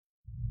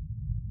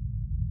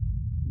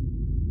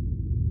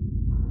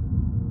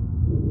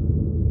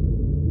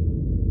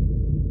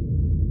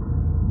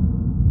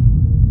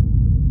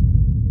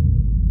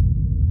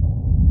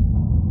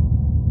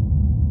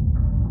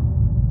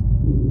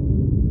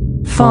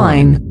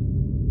Fine.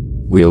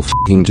 We'll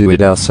fucking do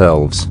it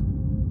ourselves.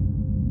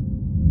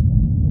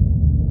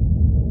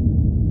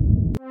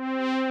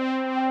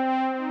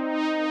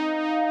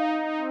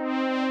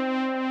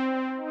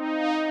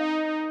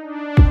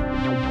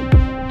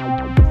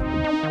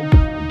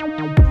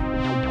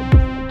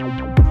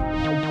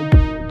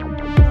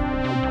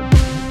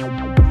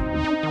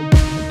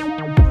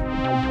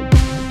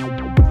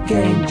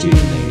 Game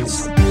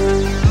Genies.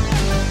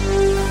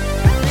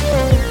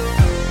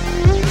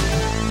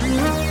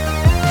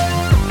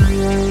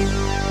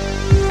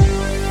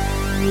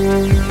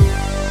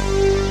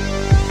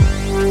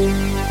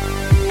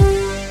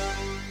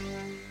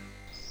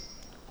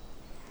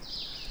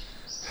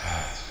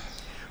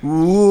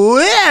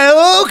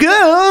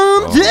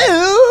 Welcome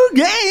to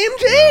Game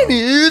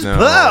Genius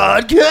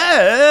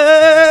Podcast.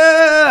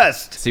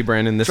 See,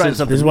 Brandon, this Trying is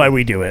something This is why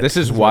we do it. this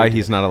is why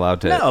he's not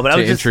allowed to, No, but I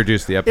to was just-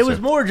 introduce the episode. It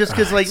was more just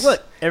because, like, look,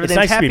 It's everything's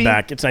nice happy. to be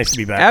back. It's nice to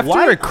be back. After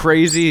Why- a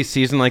crazy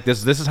season like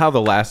this is how the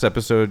last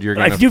episode you're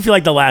I gonna. do feel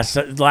like the last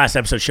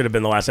episode should have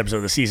been the last episode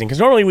of the season because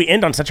normally we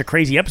end on such a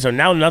crazy episode.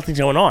 Now nothing's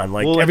going on.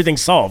 Like Well,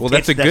 everything's solved. well,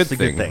 that's a good the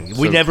thing.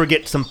 We So- never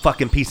get some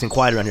fucking peace and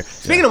quiet around here.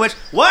 Speaking of which,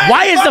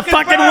 why is the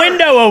fucking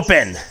window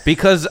open?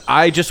 Because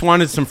I just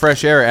wanted some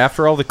fresh air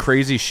after all the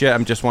crazy shit. I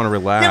just want to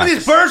relax. Yeah, but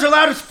these birds are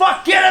loud as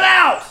fuck. Get it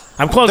out!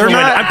 I'm closing They're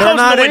the window. not- I'm they're closing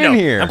not the in window.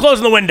 here. I'm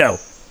closing the window.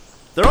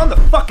 They're on the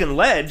fucking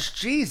ledge.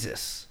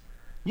 Jesus.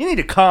 You need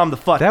to calm the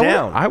fuck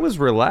down. I was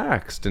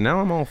relaxed, and now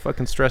I'm all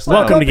fucking stressed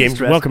Welcome out. to be game.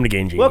 stressed. Welcome to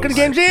Game Genius. Welcome to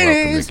Game Welcome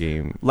Genies. to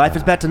game. Life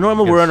is back to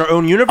normal. We're in our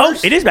own Oh,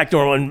 universe. it is back to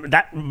normal, and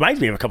that reminds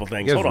me of a couple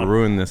things. You guys Hold on.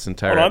 ruined this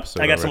entire Hold on.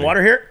 episode. I got some already.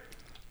 water here.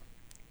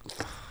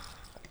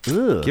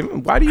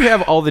 Ugh. Why do you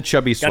have all the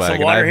chubby swag? some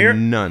and water I have here?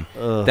 None.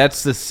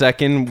 That's the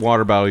second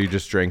water bottle you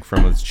just drank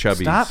from. It's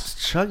Chubby's. Stop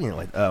chugging it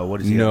like. Oh, what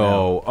is he?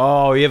 No.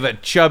 Oh, you have a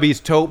Chubby's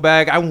tote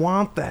bag. I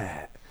want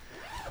that.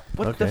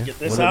 What Okay. the? Get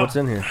this out. What's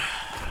in here?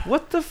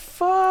 What the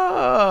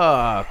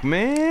fuck,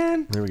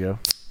 man? There we go.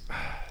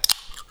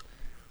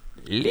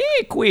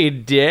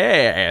 Liquid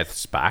Death,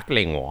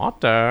 sparkling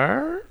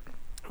water.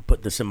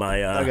 Put this in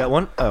my. I got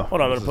one. Oh,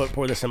 Hold on. I'm gonna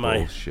pour this in my.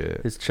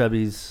 Bullshit. It's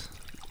Chubby's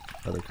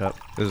other cup.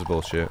 This is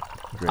bullshit.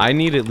 I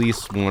need at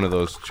least one of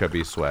those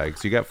Chubby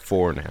swags. You got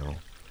 4 now.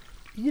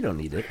 You don't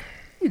need it.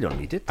 You don't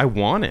need it. I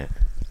want it.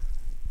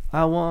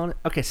 I want it.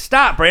 Okay,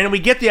 stop, Brandon. We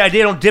get the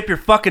idea. Don't dip your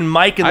fucking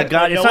mic in the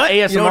god. you It's know not what?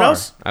 ASMR. You know what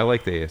else? I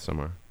like the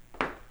ASMR.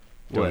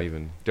 What?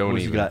 Don't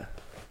What even. you got?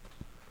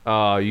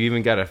 Oh, you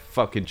even got a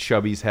fucking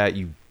Chubby's hat,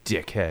 you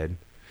dickhead.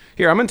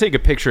 Here, I'm gonna take a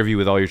picture of you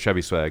with all your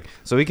Chubby swag,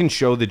 so we can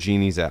show the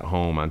genies at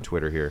home on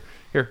Twitter. Here,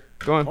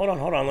 go on. Hold on.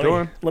 Go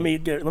on. Let me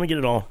get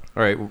it all.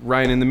 All right,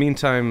 Ryan. In the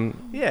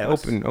meantime, Yeah,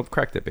 let's-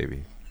 crack that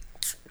baby.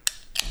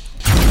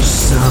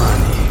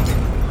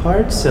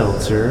 Hard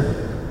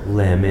seltzer,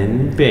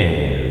 lemon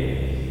berry.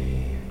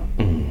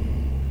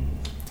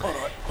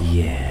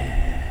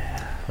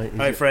 All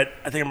right, Fred.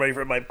 I think I'm ready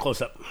for my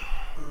close up.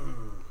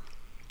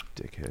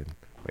 Dickhead.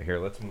 Wait, here,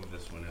 let's move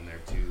this one in there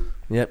too.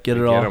 Yep, get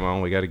it Get all. them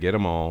all. We got to get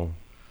them all.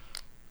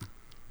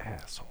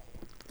 Asshole.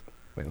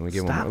 Wait, let me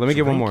get one Stop more. Let me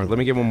get one more. drinking Let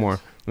me get one more.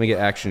 Let me get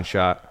action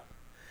shot.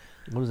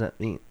 What does that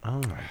mean?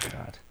 Oh my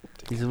god.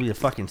 These will be a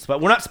fucking spot.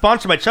 We're not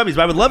sponsored by Chubby's,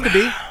 but I would love to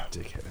be.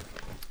 Dickhead.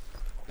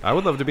 I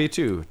would love to be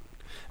too.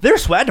 Their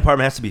swag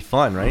department has to be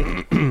fun, right?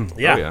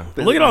 Yeah. Oh, yeah.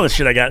 Look at all this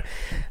shit I got.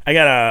 I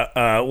got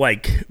a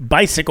like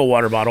bicycle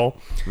water bottle.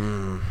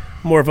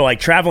 More of a like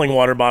traveling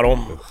water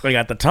bottle. I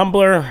got the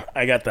tumbler.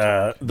 I got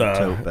tote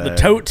the bag.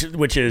 tote,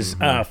 which is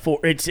for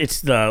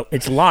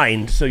it's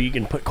lined so you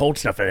can put cold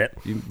stuff in it.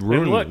 You And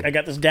ruined. look, I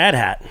got this dad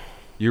hat.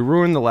 You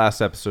ruined the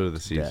last episode of the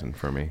season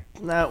for me.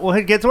 Nah, well,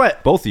 hey, guess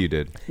what? Both of you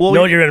did. Well, You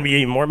know what you're gonna be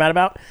even more mad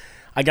about?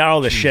 I got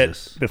all this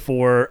Jesus. shit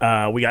before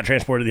we got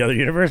transported to the other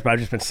universe, but I've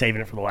just been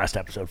saving it for the last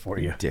episode for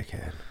you.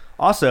 Dickhead.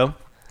 also,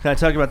 can I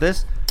talk about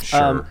this?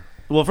 Sure.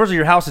 Well, first of all,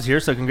 your house is here,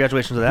 so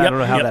congratulations on that. I Yep, don't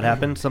know how yep. that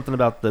happened. Something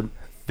about the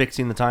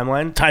fixing the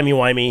timeline.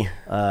 Timey-wimey.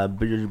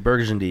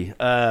 Burgundy.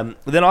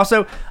 Then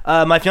also,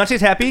 my fiance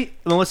is happy.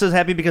 Melissa's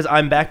happy because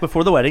I'm back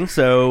before the wedding,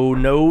 so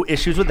no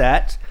issues with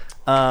that.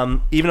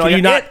 Even though Can I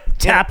you not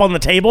tap on the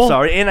table?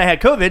 Sorry, and I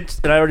had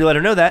COVID, and I already let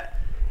her know that.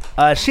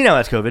 She now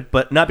has COVID,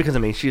 but not because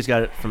of me. She just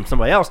got it from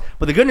somebody else.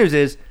 But the good news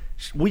is,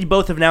 we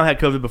both have now had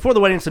COVID before the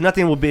wedding, so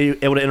nothing will be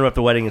able to interrupt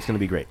the wedding. It's going to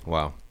be great.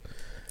 Wow.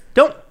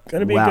 Don't.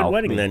 Gonna be a wow good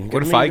wedding me. then.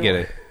 What if I get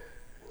it?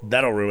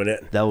 That'll ruin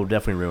it. That will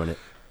definitely ruin it.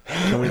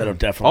 That'll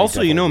definitely.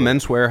 Also, you know, definitely.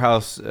 Men's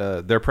Warehouse,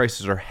 their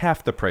prices are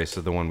half the price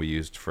of the one we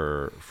used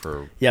for.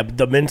 Yeah, but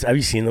the men's. Have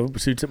you seen the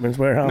suits at Men's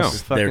Warehouse? No.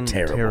 It's They're fucking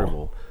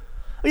terrible.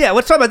 Yeah,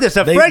 let's talk about this.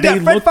 They, Fred, they,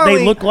 Fred look, finally,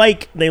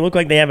 they look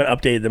like they haven't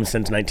updated them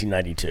since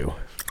 1992.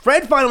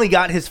 Fred finally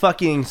got his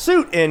fucking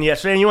suit in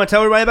yesterday, and you want to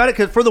tell everybody about it?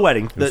 Because for the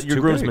wedding, It was your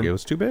too groomsman. big. It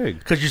was too big.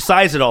 Because you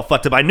sized it all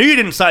fucked up. I knew you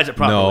didn't size it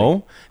properly.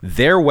 No,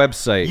 their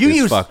website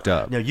is fucked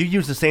up. No, you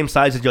used the same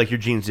size as like your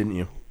jeans, didn't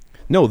you?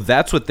 No,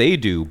 that's what they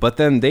do. But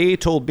then they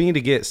told me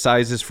to get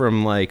sizes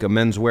from like a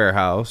Men's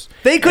Warehouse.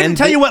 They couldn't And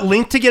tell you what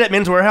link to get at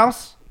Men's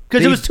Warehouse.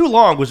 Because it was too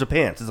long. Was the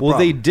pants? Is the Well,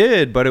 they problem.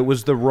 did, but it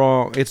was the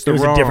wrong. It's the It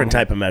was wrong. a different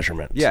type of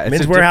measurement. Yeah, it's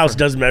Men's a Warehouse different-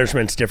 does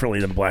measurements differently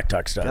than Black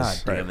Tux God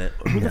does. damn it!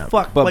 Who the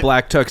fuck? But like,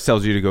 Black Tux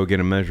tells you to go get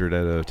them measured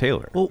at a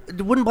tailor. Well,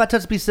 wouldn't Black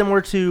Tux be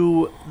similar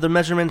to the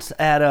measurements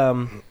at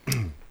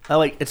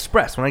like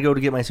Express when I go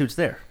to get my suits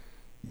there?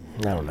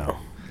 I don't know.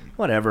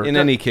 Whatever. In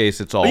any case,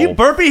 it's all. Are you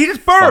burpy? He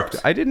just burped.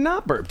 fucked. I did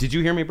not burp. Did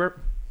you hear me burp?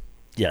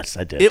 Yes,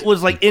 I did. It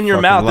was like in your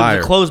Fucking mouth. It liar.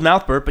 was a closed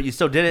mouth burp, but you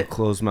still did it.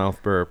 Closed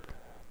mouth burp.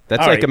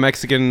 That's All like right. a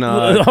Mexican.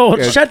 Shut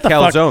the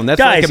fuck calzone. That's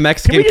Guys, like a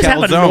Mexican can we just have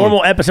a calzone.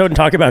 normal episode and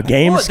talk about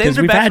games? Well, things Because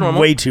are we've back to had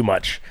normal. way too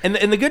much. And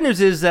the good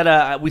news is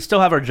that we still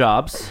have our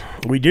jobs.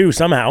 We do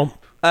somehow.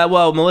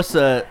 Well,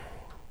 Melissa,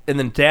 and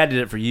then Dad did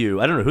it for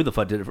you. I don't know who the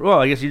fuck did it for. Well,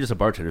 I guess you're just a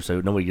bartender,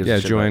 so nobody gives Yeah,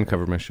 a shit. Joanne about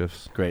covered my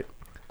shifts. it. Great.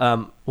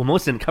 Well,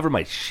 Melissa didn't cover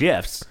my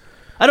shifts.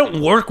 I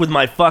don't work with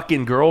my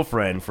fucking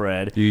girlfriend,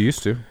 Fred. You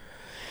used to.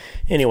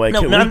 Anyway,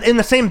 No, can not we, in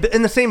the same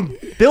building, not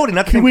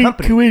the same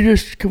company.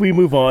 can we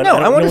move on? No,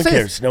 I want to one say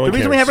cares. this. No The one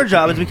reason we have our cares.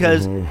 job is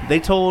because they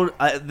told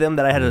them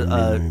that I had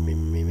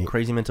a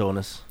crazy mental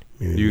illness,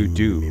 You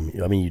do.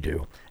 I mean, you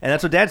do. and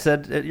that's what Dad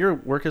said at your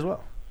work as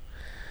well.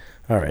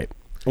 All right.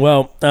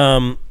 Well,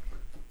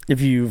 if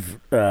you've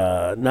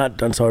not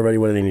done so already,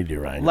 what do they need to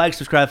do, Ryan? Like,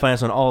 subscribe, find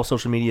us on all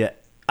social media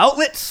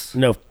outlets.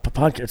 No,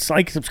 podcasts.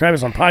 Like, subscribe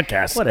us on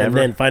podcasts. Whatever. And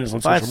then find us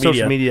on Find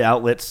social media.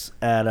 outlets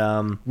at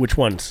Which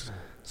ones?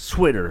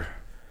 Twitter.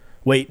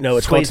 Wait, no,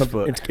 it's called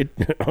Facebook. something.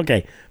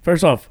 Okay,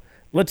 first off,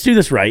 let's do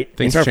this right.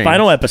 Things it's our change.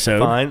 final episode.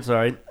 Fine,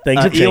 sorry.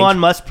 Things have Elon changed.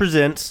 Musk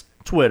presents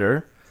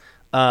Twitter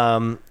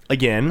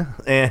again,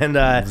 and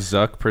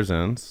Zuck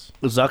presents.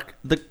 Zuck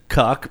the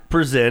Cuck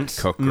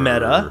presents Cooker.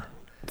 Meta,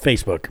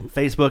 Facebook.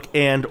 Facebook,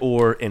 and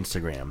or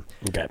Instagram.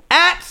 Okay.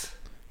 At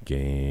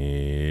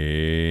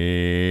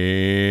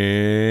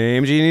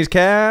Game Genies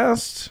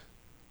Cast.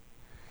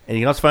 and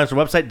you can also find us on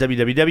our website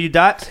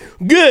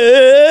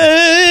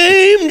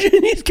Game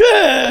Genies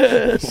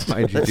Cast.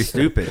 Why'd you do that?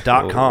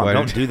 stupid.com. Why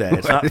Don't did do you- that.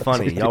 It's why not did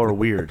funny. you do Y'all are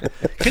weird.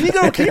 Can you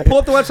pull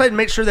up the website and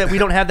make sure that we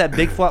don't have that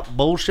big flop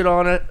bullshit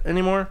on it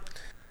anymore?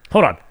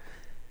 Hold on.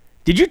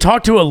 Did you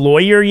talk to a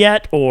lawyer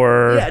yet,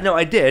 or Yeah, no,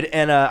 I did,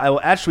 and I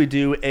will actually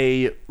do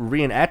a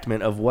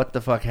reenactment of what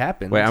the fuck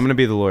happened. Wait, I'm gonna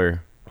be the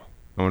lawyer.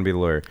 I want to be the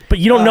lawyer. But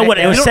you don't know what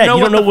it was said. You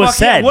don't know what was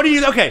said. What do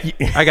you? Okay,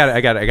 I got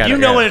it. you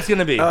know what it's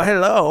gonna be.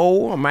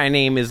 Hello, my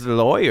name is the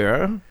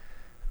lawyer.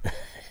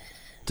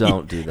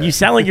 Don't do that. You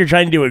sound like you're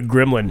trying to do a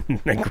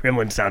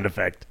gremlin sound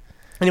effect.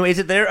 Anyway, is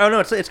it there? Oh no,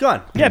 it's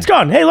gone. Yeah, it's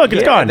gone. Hey, look,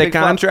 it's gone. The Big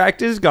flop.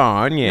 contract is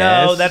gone.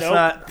 Yes. No, that's Nope.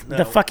 not. No.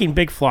 The fucking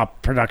Big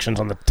Flop Productions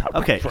on the top.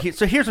 Okay,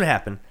 so here's what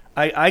happened.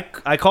 I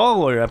call a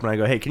lawyer up and I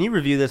go, hey, can you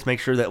review this? Make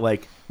sure that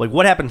like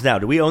what happens now?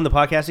 Do we own the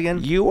podcast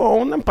again? You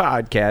own the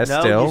podcast No,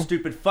 still. you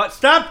stupid fuck!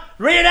 Stop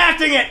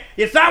reenacting it.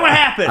 It's not what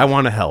happened. I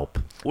want to help.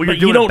 Well, But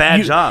you're doing a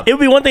bad job. It would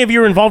be one thing if you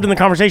were involved in the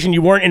conversation.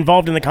 You weren't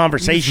involved in the He's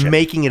conversation.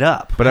 making it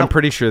up. But I'm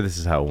pretty sure this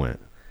is how it went.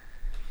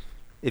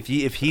 If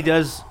he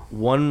does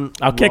one,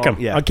 I'll kick him.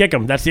 Yeah. I'll kick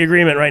him. That's the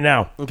agreement right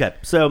now. Okay.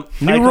 So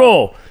New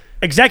rule.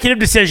 Executive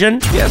decision.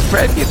 Yes,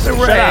 Fred gets a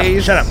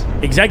raise. Shut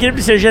up. Executive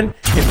decision.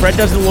 If Fred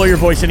doesn't lawyer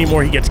voice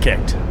anymore, he gets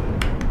kicked.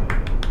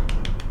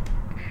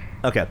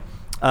 Okay.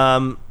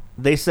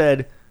 They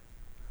said,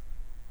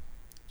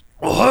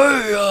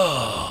 "Hey,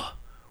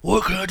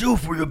 what can I do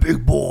for you,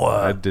 big boy?"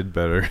 I did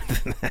better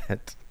than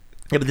that.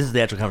 Yeah, but this is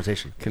the actual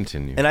conversation.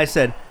 Continue. And I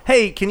said,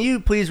 "Hey, can you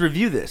please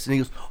review this?" And he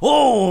goes,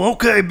 "Oh,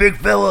 okay, big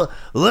fella.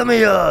 Let me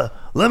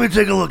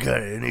take a look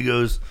at it." And he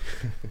goes,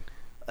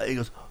 "Hey,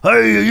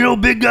 you know,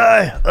 big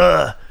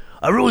guy.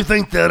 I really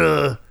think that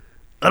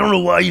I don't know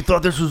why you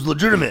thought this was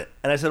legitimate."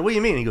 And I said, "What do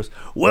you mean?" He goes,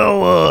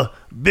 "Well,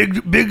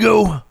 big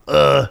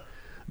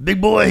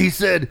boy." He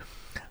said,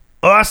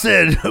 I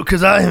said,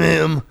 because I am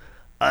him.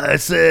 I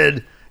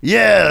said,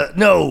 "Yeah,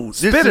 no,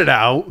 Spit it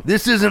out.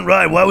 This isn't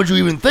right. Why would you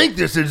even think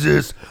this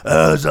exists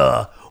as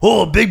a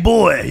big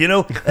boy? You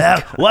know,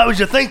 why would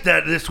you think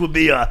that this would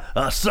be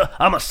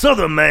I'm a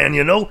Southern man.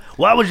 You know,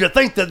 why would you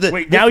think that?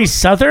 Wait, now he's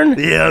Southern?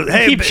 Yeah,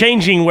 hey, Keep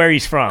changing where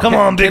he's from. Come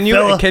on, big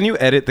fella. Can you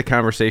edit the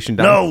conversation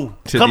down No,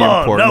 to come the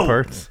on, important no.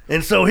 parts?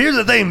 And so here's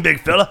the thing, big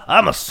fella.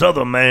 I'm a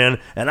Southern man,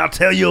 and I'll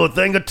tell you a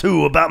thing or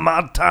two about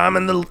my time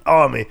in the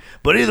Army.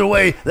 But either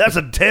way, that's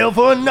a tale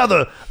for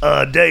another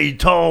day,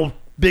 tall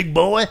big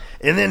boy.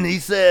 And then he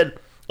said,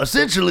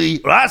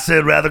 essentially, or I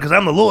said rather, because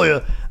I'm the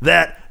lawyer,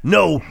 that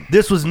no,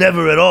 this was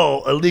never at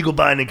all a legal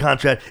binding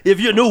contract.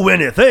 If you knew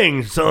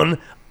anything, son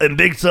and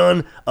big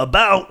son,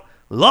 about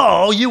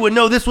law, you would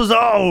know this was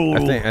all.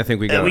 I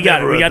think we got and it. We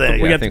got it. We got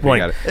Everything. the I think we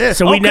point. got it. Yeah,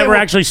 So we okay, never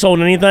well- actually sold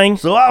anything?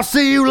 So I'll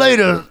see you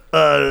later,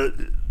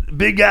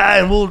 big guy,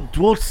 and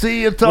we'll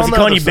see you on Was the he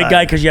calling other you big side.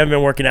 guy because you haven't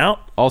been working out?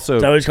 Also,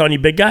 Is that why he's calling you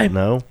big guy?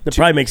 No. That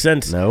probably makes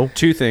sense. No.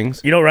 two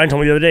things. You know what Ryan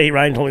told me the other day?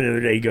 Ryan told me the other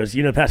day, he goes,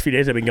 the past few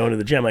days I've been going to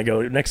the gym. I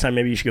go, next time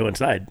maybe you should go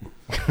inside.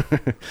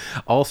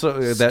 Also,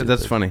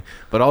 that's funny.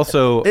 But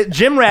also,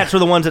 Gym rats are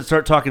the ones that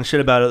start talking shit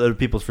about other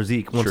people's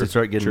physique once Sure, they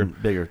start getting sure.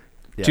 bigger.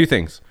 Yeah. two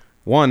things.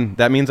 One,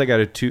 that means I got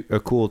a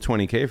cool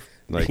 20K,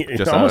 like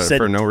just out of,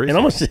 for no reason.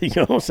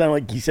 You almost sound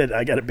like he said,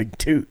 I got a big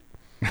toot.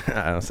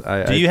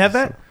 Do you have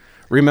that?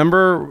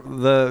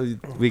 Remember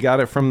we got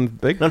it from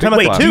Big. No, I'm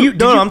talking about Big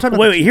the Loud. toot. I'm talking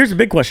about wait, here's the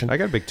big question. I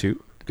got a big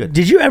toot.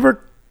 Did you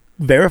ever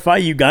verify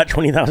you got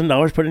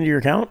 $20,000 put into your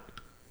account?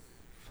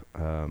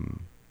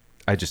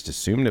 I just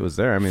assumed it was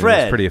there. I mean, it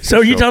Fred. was pretty official.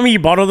 So you telling me you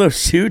bought all those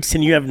suits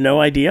and you have no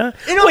idea?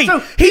 Wait,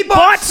 he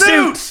bought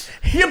suits.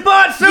 You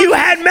bought suits. You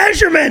had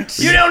measurements.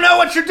 You don't know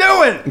what you're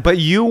doing. But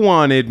you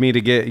wanted me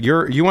to get it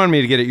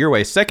your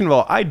way. Second of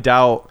all, I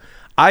doubt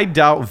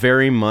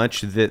very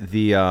much that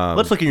the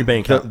Let's look in your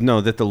bank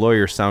account. that the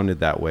lawyer sounded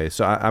that way.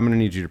 So I'm going to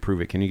need you to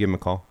prove it. Can you give him a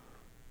call?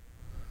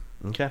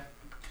 Okay.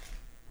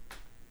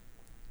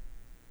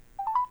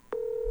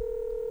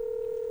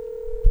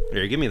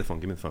 Here, give me the phone.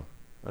 Give me the phone.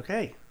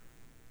 Okay.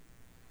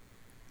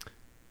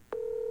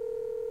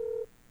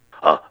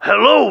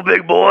 Hello,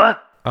 big boy.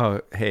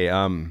 Oh, hey,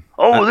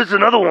 Oh, this is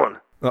another one.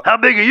 How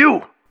big are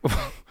you?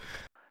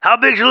 How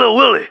big's your little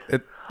Willie?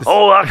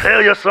 I'll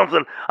tell you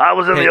something. I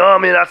was in the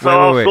army and I saw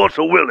all sorts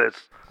of Willies.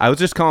 I was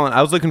just calling.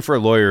 I was looking for a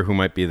lawyer who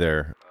might be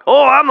there.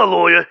 Oh, I'm the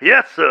lawyer.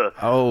 Yes, sir.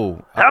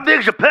 Oh, How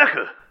big's your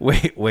pecker?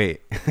 wait.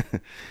 Wait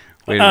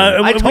a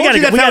minute. I told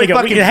you that's how he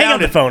fucking Hang up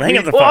the sounded. phone. Hang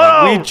up the phone.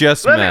 Whoa, We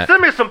just let met. me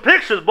send me some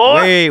pictures, boy.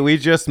 Wait, we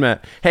just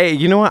met. Hey,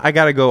 you know what? I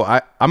gotta go.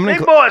 I'm gonna.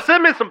 Big boy,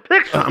 send me some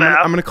pictures now.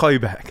 I'm gonna call you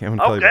back. I'm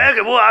gonna call you back.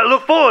 Okay, well, I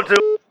look forward to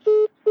it.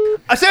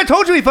 I said I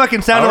told you he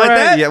fucking sounded All like right,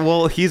 that. yeah.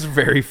 Well, he's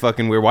very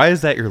fucking weird. Why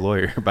is that your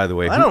lawyer, by the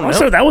way? I don't know.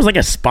 Also, that was like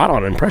a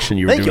spot-on impression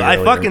you were Thank doing you. I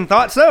earlier. fucking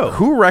thought so.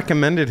 Who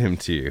recommended him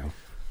to you?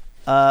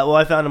 Well,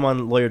 I found him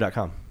on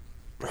lawyer.com.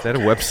 Is that a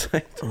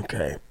website?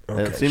 Okay.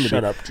 It seemed to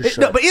Shut be. up. Just shut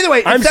No, up. but either way,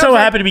 it I'm sounds so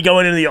like happy to be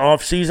going into the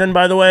off season.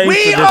 By the way, we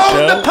for this own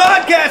show. the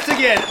podcast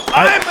again.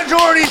 I'm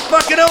majority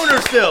fucking owner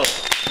still.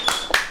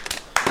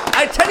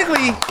 I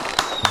technically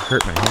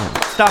Hurt my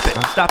hand. stop it.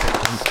 Stop it.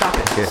 Stop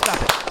it. Okay.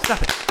 Stop it.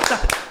 Stop it.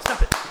 Stop it.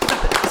 Stop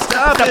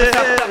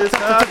it.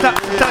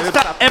 Stop it.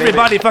 Stop.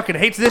 Everybody fucking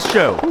hates this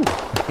show.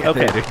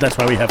 Okay, that's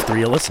why we have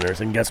 3 listeners,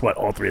 and guess what?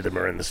 All 3 of them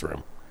are in this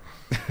room.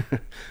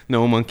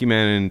 No, Monkey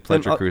Man and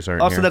Pleasure Cruise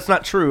aren't Also, here. that's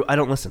not true. I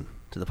don't listen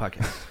to the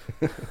podcast.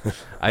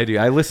 I do.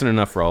 I listen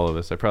enough for all of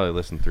us. I probably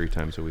listen 3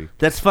 times a week.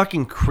 That's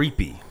fucking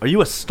creepy. Are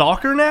you a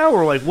stalker now,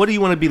 or like, what do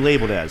you want to be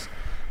labeled as?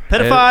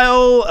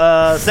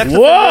 Pedophile, sex offender?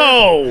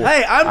 Whoa!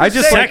 Hey, I'm I just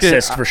just saying. like to,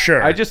 Sexist for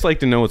sure. I just like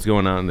to know what's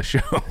going on in the show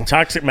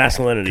Toxic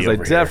masculinity. because I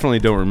over here. definitely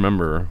don't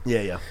remember.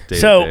 Yeah. Day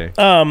So, to day.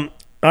 all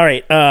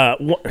right.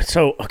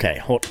 So, okay.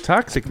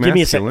 Toxic Give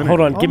me a second. masculinity.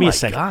 Hold on. Oh give me my a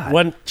second. God.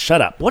 One.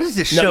 Shut up. What is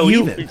this No, show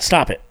you even?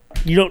 stop it.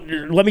 You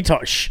don't. Let me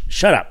talk.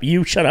 Shut up.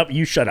 You shut up.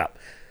 You shut up.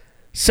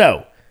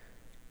 So,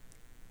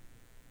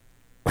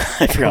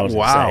 I forgot what I was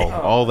Wow, gonna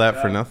say. all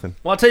that for nothing.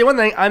 Well, I'll tell you one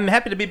thing. I'm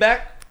happy to be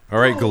back. All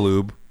right,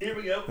 Galoob. Here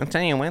we go. I'll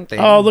tell you one thing.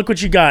 Oh, look what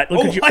you got.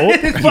 Look Oh, what you. I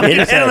hit his you fucking hit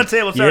his head on head. the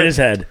table, You sorry. hit his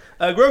head.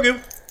 Grogu.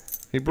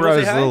 He brought say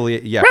his hi? little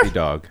yappy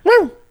dog.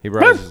 He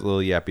brought his little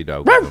yappy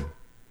dog with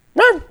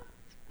him.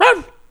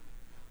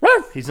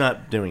 He's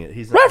not doing it.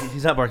 He's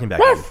not barking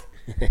back at me.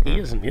 He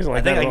doesn't like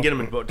I think that I at can all. get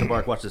him to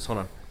bark. Watch this. Hold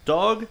on.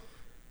 Dog.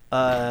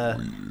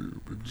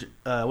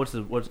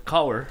 What's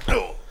collar?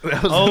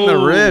 That was in the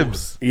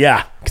ribs.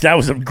 Yeah, 'cause that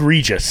was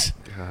egregious.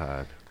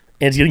 God.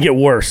 And it's gonna get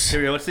worse. Here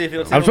we go. Let's see if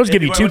he'll. I'm supposed to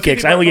give you 2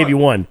 kicks. I only gave you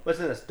 1.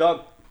 Listen to this.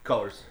 Dog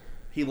collars.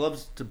 He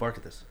loves to bark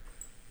at this.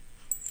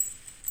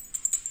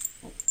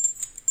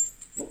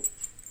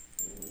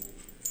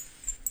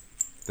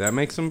 That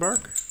makes him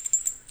bark?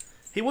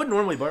 He wouldn't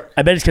normally bark.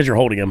 I bet it's because you're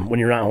holding him. When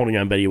you're not holding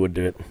him, I bet you would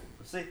do it.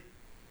 Let's see.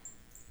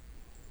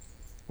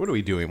 What are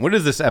we doing? What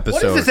is this episode?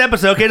 What is this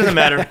episode? Okay, it doesn't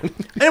matter.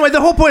 Anyway,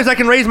 the whole point is I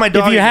can raise my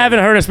dog. If you again. haven't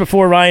heard us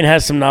before, Ryan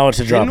has some knowledge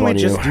to drop Didn't we on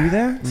just you. do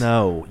that?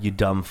 No, you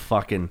dumb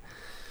fucking.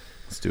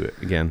 Let's do it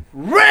again.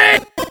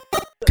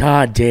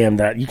 God damn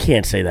that! You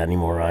can't say that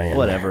anymore, Ryan.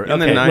 Whatever. In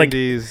the Okay. like,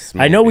 90s.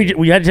 I know maybe.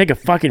 we had to take a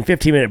fucking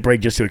 15-minute break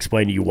just to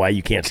explain to you why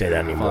you can't say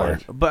that anymore.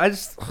 But I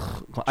just. Just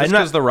I'm because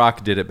not. The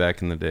Rock did it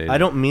back in the day. I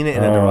don't mean it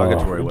in a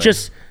derogatory way.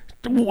 Just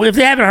if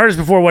they haven't heard us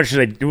before, what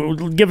should I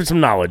do? Give it some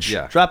knowledge.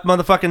 Yeah. drop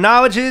motherfucking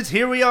knowledges.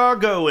 Here we are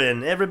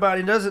going.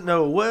 Everybody doesn't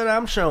know what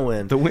I'm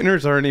showing. The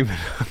winners aren't even.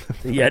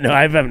 Yeah, no,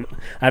 I haven't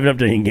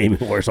updated Gaming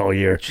Wars all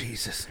year.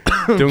 Jesus.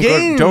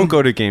 Don't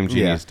go to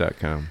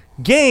GameGenius.com.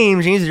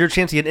 Game Genius is your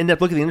chance to get an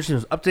in-depth look at the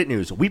industry's update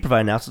news. We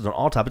provide analysis on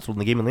all topics within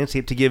the gaming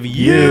landscape to give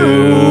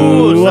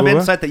you some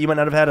insight that you might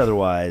not have had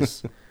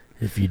otherwise.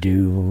 If you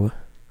do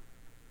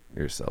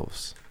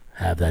Yourselves.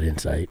 have that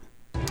insight,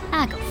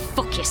 Ah, go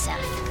fuck yourself.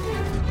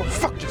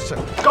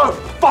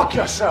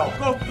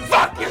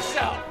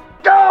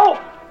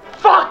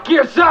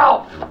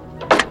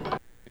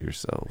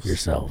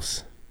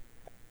 Yourselves.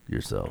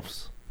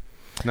 Yourselves.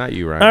 Not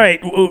you, Ryan. all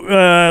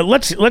right.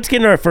 Let's get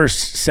into our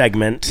first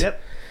segment.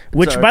 Yep.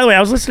 Which, Sorry. by the way, I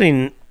was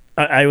listening.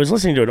 I was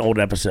listening to an old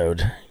episode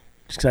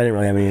just because I didn't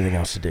really have anything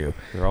else to do.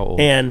 They're all old.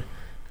 And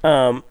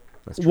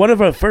one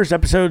of our first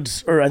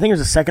episodes, or I think it was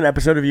the second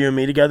episode of you and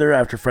me together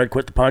after Fred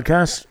quit the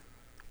podcast.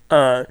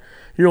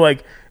 You're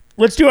like,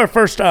 let's do our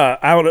first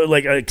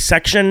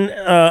section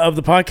of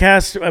the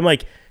podcast. I'm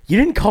like, You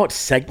didn't call it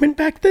segment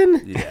back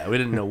then? Yeah, we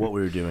didn't know what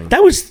we were doing.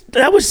 That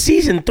was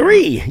season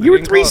 3. You were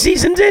didn't 3 call it-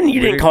 seasons in. You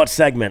didn't didn't- call it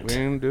segment. We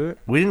didn't do it.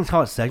 We didn't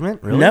call it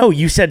segment? Really? No,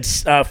 you said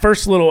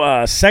first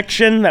little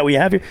section that we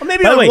have here. Well,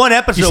 maybe By the on way, one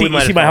episode You see, we might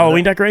you see have my called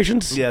Halloween it.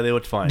 decorations? Yeah, they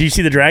looked fine. Do you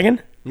see the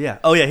dragon? Yeah.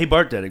 Oh, yeah, he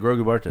barked at it.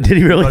 Grogu barked at it. Did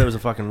he really? I thought it was a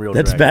fucking real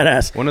That's dragon.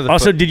 badass. One of the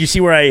also, foot- did you see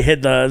where I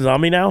hid the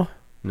zombie now?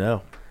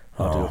 No.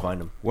 I'll have to go find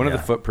him. One of the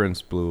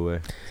footprints blew away.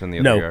 It's in the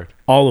other No, yard.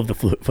 all of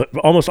the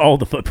almost all of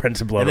the footprints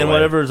have blown And then away.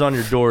 whatever is on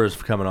your door is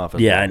coming off.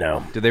 as Yeah, well. I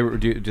know.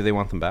 Do they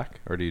want them back,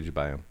 or did you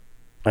buy them?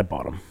 I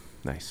bought them.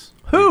 Nice.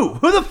 Who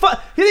the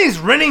fuck? You think he's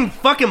renting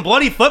fucking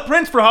bloody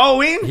footprints for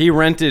Halloween? He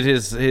rented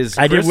his.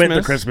 I did win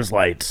the Christmas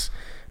lights,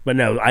 but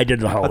no, I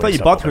did the I Halloween. thought you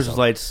stuff bought the myself. Christmas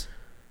lights.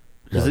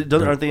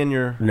 Aren't they in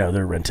your? No,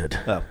 they're rented.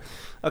 Oh.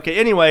 Okay.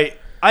 Anyway,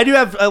 I do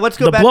have. Let's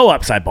go The back.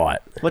 blow-ups I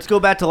bought. Let's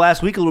go back to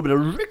last week a little bit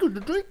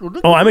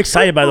of. Oh, I'm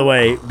excited, by the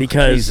way,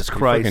 because Jesus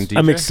Christ. fucking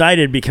I'm DJ?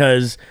 excited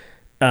because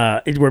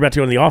we're about to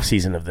go into the off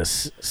season of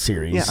this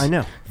series. Yeah, I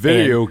know.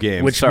 Video And-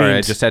 games. which Sorry,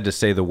 means- I just had to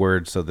say the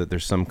word so that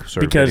there's some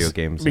sort of because video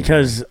games.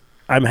 because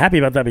I'm happy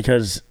about that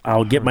because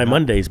I'll get my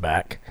Mondays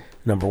back.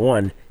 Number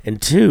 1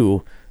 and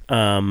 2.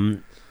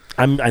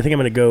 I think I'm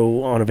going to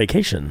go on a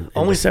vacation in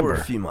Only December.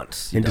 for a few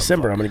months. In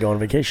December, I'm going to go on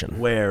vacation.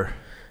 Where?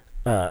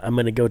 I'm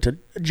going to go to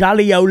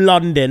jolly old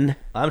London,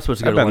 I'm supposed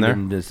to go I've to been London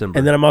in December.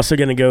 and then I'm also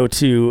going to go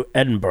to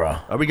Edinburgh.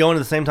 Are we going at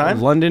the same time?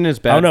 London is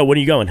bad. Oh no, when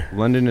are you going?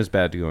 London is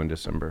bad to go in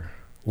December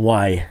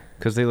Why?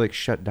 because they like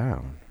shut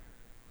down.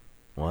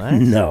 What?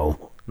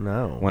 No.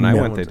 No. When I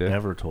No went, they one's did.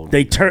 Ever told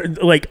They me. turn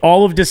like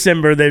all of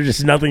December. There's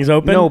just nothing's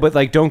open. No, but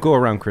like don't go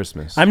around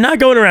Christmas. I'm not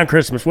going around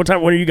Christmas. What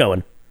time? When are you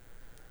going?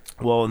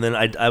 Well, and then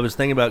I was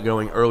thinking about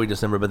going early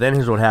December, but then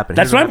here's what happened.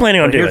 That's Here's what I'm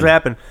planning on Here's doing. what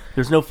happened.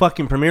 There's no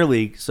fucking Premier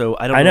League, so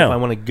I don't I know know. if I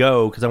want to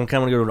go because I kind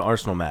of want to go to an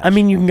Arsenal match. I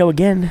mean, you can go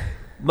again.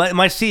 my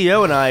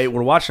CEO and I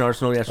were watching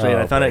Arsenal yesterday,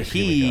 and I found boy, out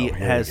here we he go,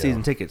 here has we go.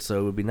 season tickets, so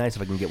it would be nice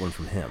if I can get one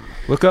from him.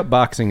 Look up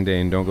Boxing Day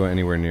and don't go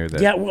anywhere near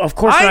that. Yeah, well, of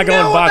course I we're not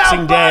going know about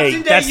Boxing Day.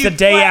 Boxing Day, That's you the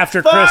day fat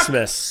after fuck.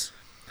 Christmas.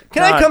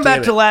 Can I God come back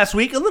damn to it. last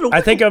week a little?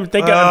 I think I'm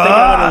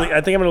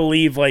gonna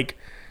leave like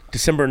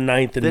December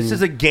 9th. And This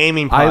is a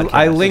gaming podcast.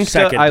 I linked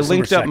Second, up, I December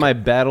linked up 2nd. my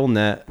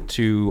BattleNet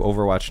to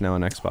Overwatch now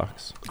on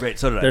Xbox. Great.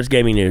 So did I. There's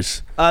gaming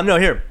news. No,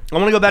 here. I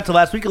want to go back to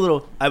last week a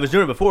little. I was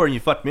doing it before, and you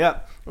fucked me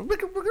up.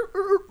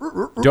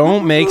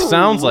 Don't make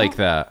sounds like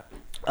that.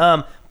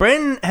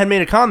 Brandon had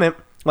made a comment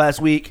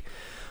last week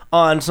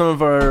on some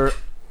of our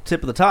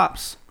tip of the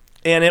tops,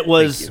 and it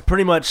was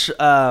pretty much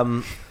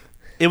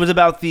it was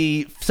about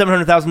the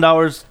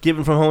 $700,000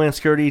 given from Homeland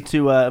Security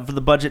to for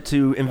the budget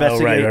to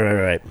investigate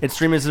right.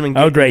 extremism and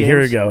Oh, great. Here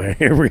we games. go.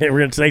 Here we're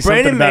going to say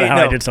something about how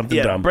I did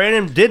something dumb.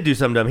 Brandon did do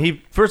something dumb.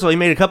 He first of all he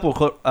made a couple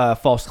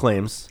false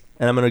claims,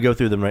 and I'm going to go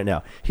through them right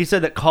now. He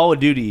said that Call of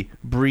Duty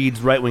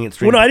breeds right-wing Well,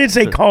 extremism. no, I didn't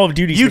say Call of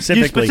Duty You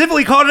specifically.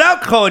 specifically called it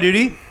out, Call of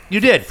Duty. You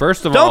did.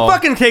 First of don't all-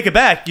 fucking take it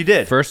back. You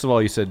did. First of all,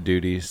 you said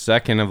duty.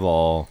 Second of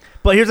all,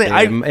 But here's the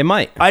thing. it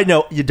might. I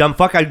know, you dumb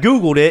fuck. I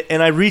Googled it,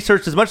 and I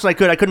researched as much as I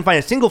could. I couldn't find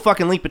a single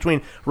fucking link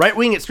between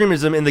right-wing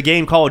extremism in the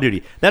game Call of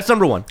Duty. That's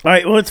number one. All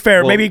right, well, it's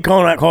fair. Well- Maybe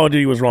calling out Call of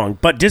Duty was wrong,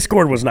 but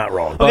Discord was not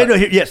wrong. Okay, no,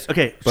 here, yes,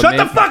 okay. but Shut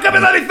the maybe- fuck up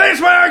and let me finish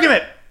my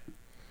argument!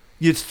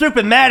 You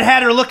stupid Mad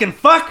Hatter-looking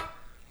fuck!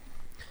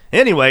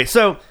 Anyway,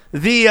 so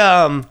the,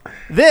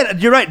 then,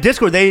 you're right,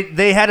 Discord,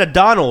 they had a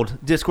Donald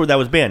Discord that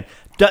was banned.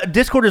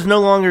 Discord is no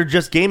longer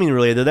just gaming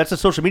related, though. That's a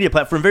social media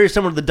platform very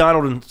similar to the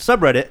Donald and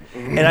subreddit.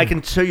 And I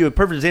can show you a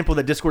perfect example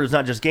that Discord is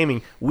not just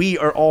gaming. We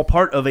are all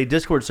part of a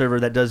Discord server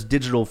that does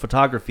digital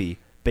photography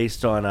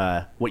based on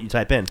what you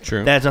type in.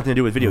 True. That has nothing to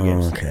do with video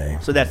games. Okay.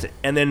 So that's it.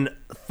 And then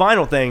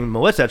final thing,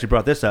 Melissa actually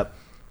brought this up.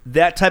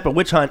 That type of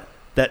witch hunt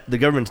that the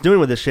government's doing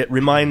with this shit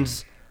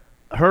reminds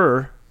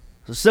her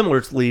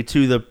similarly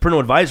to the parental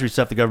advisory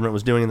stuff the government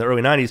was doing in the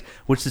early 90s,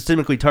 which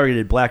systemically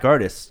targeted black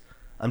artists.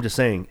 I'm just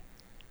saying,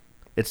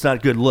 it's not a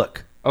good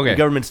look. Okay. The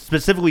government's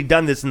specifically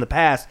done this in the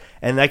past,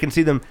 and I can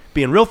see them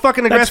being real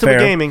fucking aggressive with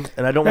fair. gaming,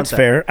 and I don't That's want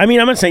that. fair. I mean,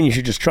 I'm not saying you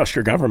should just trust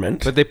your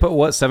government. But they put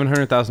what,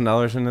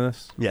 $700,000 into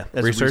this? Yeah,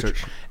 that's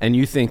research. And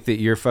you think that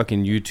your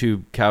fucking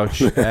YouTube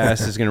couch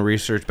ass is going to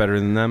research better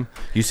than them?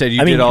 You said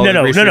you I mean, did all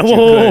the research you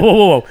whoa, could.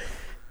 whoa.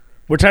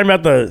 We're talking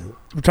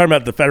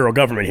about the federal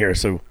government here,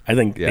 so I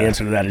think Yeah. the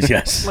answer to that is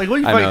yes. Like, what are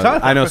you I fucking know. talking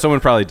about? I know someone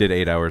probably did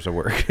 8 hours of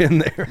work in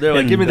there. They're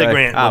like, give me the Like,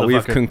 grant,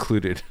 we've motherfucker.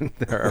 concluded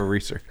our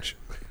research.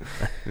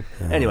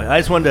 Anyway, I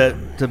just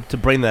wanted to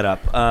bring that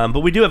up. But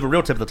we do have a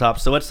real tip at the top,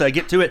 so let's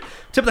get to it.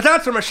 Tip of the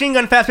top, so Machine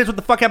Gun Fast Hits, what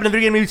the fuck happened in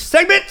video game news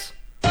segment?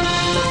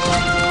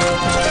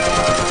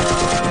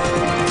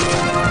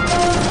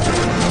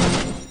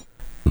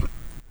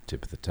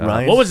 Tip of the top.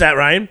 Ryan? What was that,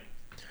 Ryan?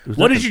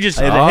 What did you just?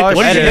 I had a hiccup.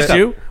 What did you I had a just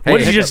do? hiccup. What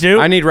did you just do?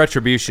 I need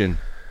retribution.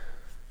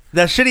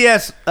 That shitty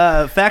ass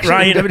faction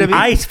Ryan, in WWE.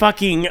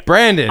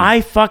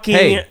 I fucking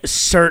Hey.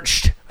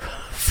 searched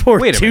for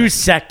Wait a 2 minute.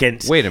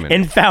 seconds. Wait a minute.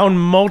 And found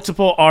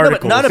multiple No,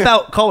 articles. but not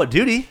about Call of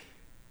Duty.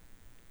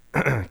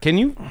 Can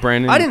you,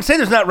 Brandon? I didn't say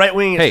there's not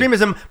right-wing Hey.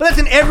 extremism, but that's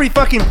in every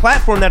fucking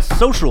platform that's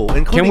social,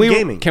 including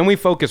gaming. Can we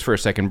focus for a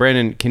second,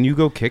 Brandon? Can you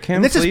go kick him?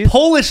 and this please? is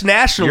Polish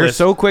nationalists.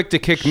 You're so quick to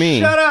kick me.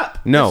 Shut up.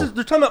 No,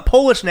 They're talking about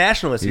Polish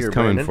nationalists he's here,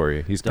 coming Brandon. for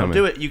you. He's Don't coming.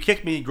 do it. You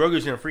kick me,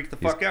 Grogu's going to freak the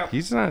fuck out.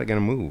 He's not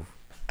gonna move.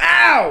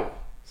 Ow!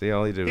 See,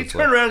 all he did He was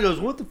turned around and goes,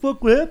 "What the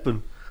fuck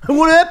happened?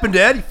 What happened,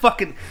 Dad? You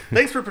fucking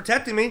thanks for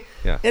protecting me."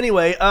 Yeah.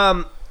 Anyway,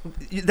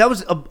 that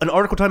was an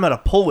article talking about a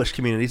Polish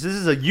communities. This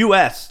is a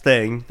U.S.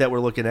 thing that we're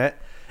looking at.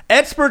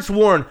 Experts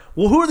warn.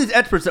 Well, who are these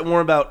experts that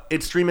warn about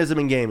extremism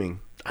in gaming?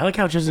 I like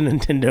how it's just a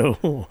Nintendo,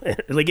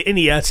 like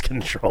NES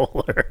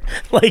controller.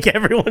 Like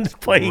everyone's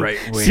playing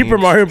Right-wing Super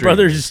Mario extreme.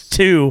 Brothers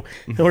 2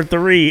 or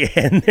 3,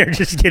 and they're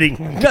just getting.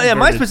 No, yeah,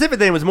 my converted. specific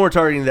thing was more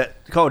targeting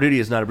that Call of Duty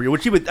is not a breed.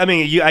 Which you would, I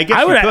mean, I guess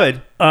I you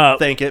would, could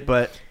think it,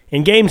 but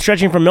In games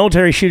stretching from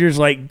military shooters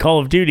like Call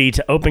of Duty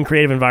to open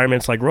creative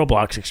environments like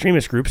Roblox,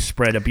 extremist groups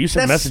spread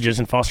abusive That's- messages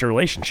and foster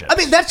relationships. I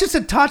mean, that's just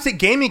a toxic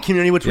gaming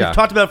community, which Yeah. we've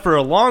talked about for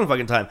a long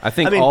fucking time. I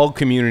think mean, all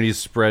communities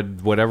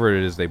spread whatever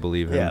it is they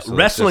believe in. yeah, so it's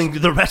wrestling.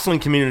 just- The wrestling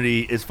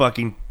community is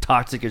fucking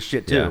toxic as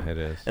shit too. Yeah, it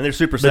is. and they're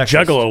super the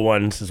sexist. Juggalo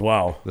ones as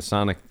well. the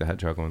Sonic the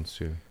Hedgehog ones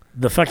too.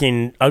 The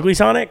fucking ugly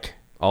Sonic.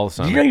 All Did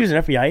Sonic. you know he was an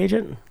FBI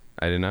agent?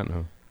 I did not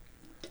know.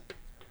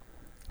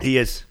 He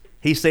is.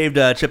 He saved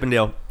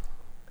Chippendale.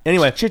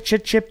 Anyway,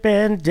 Chip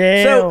and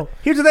Dale. so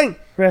here's the thing.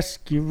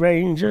 Rescue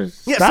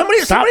Rangers. Yeah, Stop-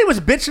 somebody was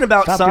bitching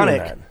about Stop doing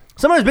Sonic. that.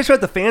 Somebody was bitching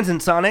about the fans in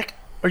Sonic.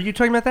 Are you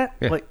talking about that?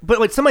 Yeah.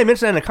 But somebody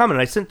mentioned that in a comment.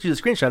 And I sent you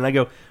the screenshot, and I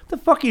go, "What the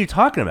fuck are you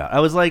talking about?" I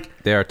was like,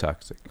 They are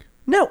toxic.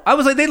 "No." I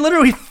was like, "They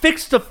literally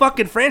fixed the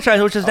fucking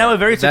franchise, which is now a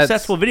very that's-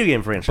 successful video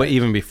game franchise But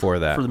even before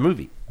that, for the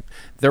movie."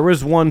 there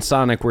was one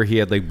Sonic where he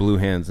had like blue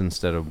hands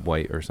instead of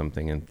white or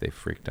something, and they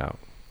freaked out.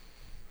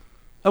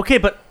 Okay,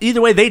 but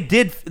either way,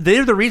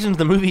 they're the reasons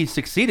the movie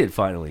succeeded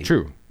finally.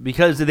 True.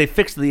 Because they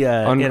fixed the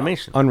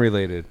animation.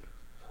 Unrelated.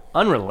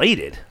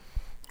 Unrelated.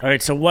 All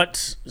right. So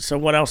what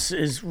else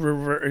is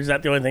is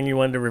that the only thing you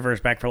wanted to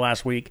reverse back for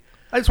last week?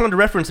 I just wanted to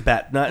reference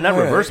back, not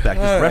reverse back,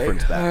 just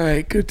reference back. All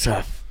right. Good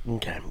stuff.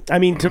 Okay. I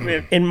mean,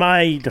 in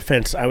my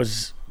defense, I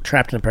was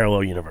trapped in a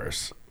parallel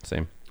universe.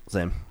 Same.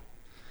 Same.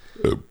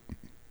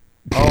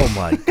 Oh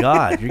my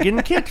God! You're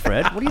getting kicked,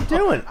 Fred. What are you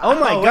doing? Oh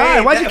my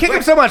God! Why'd you kick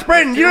him so much,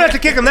 Brandon? You don't have to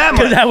kick him that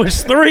much. That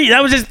was 3.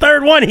 That was his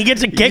third one. He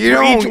gets a kick You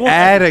for each don't one.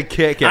 add a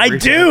kick. I every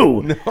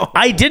do. time. No,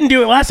 I didn't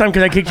do it last time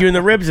because I kicked you in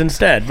the ribs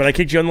instead, but I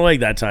kicked you on the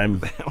leg that time.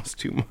 that was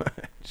too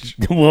much.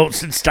 Well,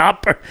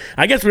 stop.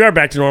 I guess we are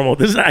back to normal.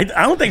 This is, I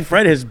don't think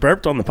Fred has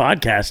burped on the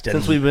podcast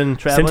Since we've been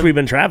traveling. Since we've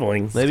been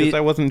traveling. Maybe. Because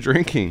I wasn't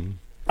drinking.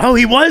 Oh,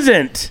 he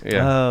wasn't.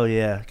 Yeah. Oh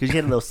yeah, because you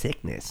had a little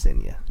sickness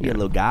in you. You got a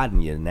little God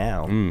in you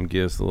now.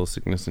 Gives a little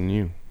sickness in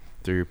you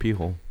through your pee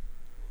hole.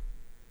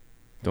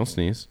 Don't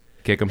sneeze.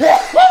 Kick him.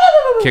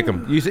 Kick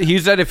him. You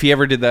said if he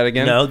ever did that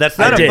again. No, that's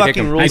I not a did.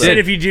 fucking rule. I said though.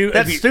 if you do,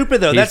 That's if you,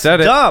 stupid though. He That's said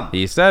it. dumb.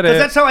 He said Because it.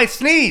 that's how I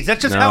sneeze.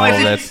 That's just No, how I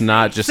sneeze. that's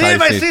not just See how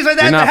if I sneeze. sneeze like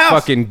that You're at not the house.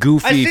 fucking I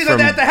Goofy sneeze like from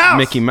that at the house.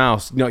 Mickey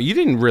Mouse. No, you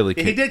didn't really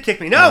kick. He did kick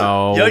me.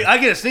 No, No. Yo, I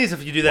get a sneeze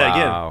if you do that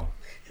again. Wow.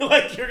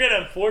 like you're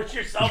gonna force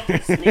yourself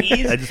to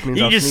sneeze. That just means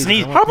you I'll just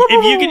sneeze. sneeze.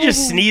 If you can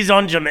just sneeze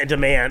on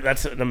demand,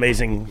 that's an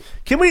amazing.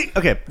 Can we?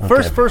 Okay,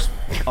 first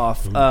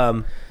off,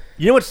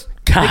 you know what's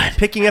God.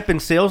 picking up in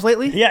sales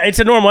lately? Yeah, it's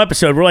a normal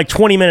episode. We're like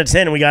 20 minutes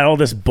in, and we got all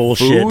this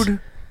bullshit. Food?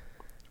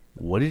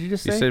 What did you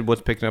just You say? said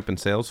what's picking up in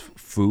sales?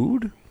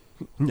 Food?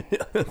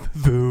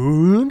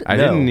 food. I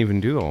didn't even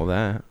do all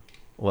that.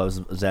 Well, I was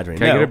exaggerating.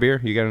 Can I No, get a beer?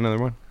 You got another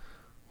one?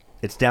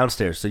 It's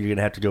downstairs, so you're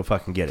gonna have to go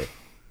fucking get it.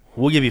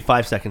 We'll give you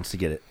 5 seconds to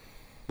get it,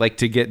 Like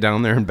to get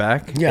down there and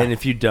back? Yeah. and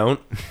if you don't,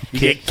 you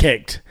Get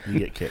kicked.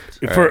 get kicked.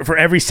 For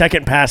every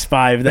second past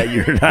 5 that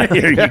you're not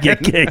here, you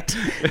get kicked.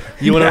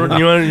 You want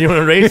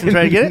to race and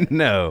try to get it?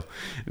 No.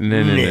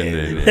 No.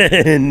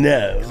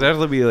 No.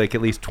 That'll be like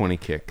at least 20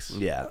 kicks.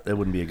 Yeah, that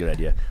wouldn't be a good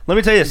idea. Let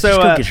me tell you. Just So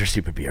go get your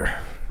stupid beer.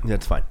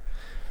 that's fine.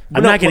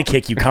 I'm no, not going to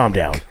kick you. Calm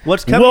down.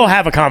 What's coming- We'll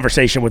have a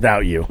conversation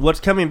without you. What's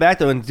coming back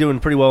though and doing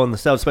pretty well in the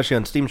sales, especially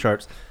on Steam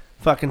charts?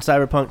 Fucking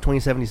Cyberpunk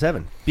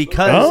 2077.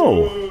 Because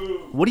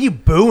Oh. what are you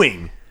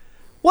booing?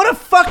 What a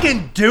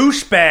fucking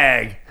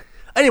douchebag.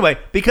 Anyway,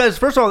 because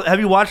first of all, have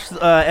you watched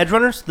Edge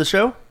Runners, the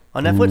show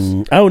on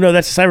Netflix? Oh, no,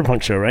 that's a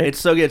Cyberpunk show, right? It's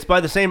so good. It's by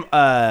the same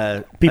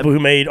People who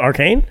made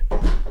Arcane?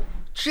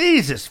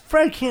 Jesus,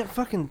 Fred can't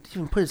fucking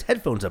even put his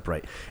headphones up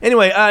right.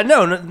 Anyway,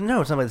 no,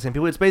 it's not by the same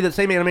people. It's by the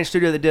same animation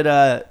studio that did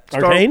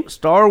Arcane?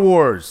 Star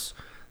Wars.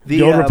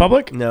 The Old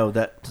Republic? No,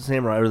 that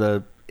samurai or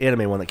the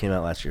anime one that came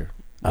out last year.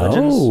 Oh.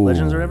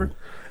 Legends or whatever.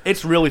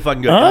 It's really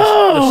fucking good.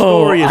 Oh, the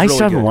story is I really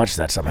still haven't good. watched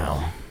that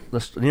somehow.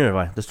 Neither have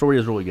I. The story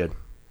is really good.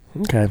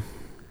 Okay.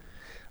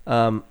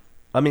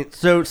 I mean,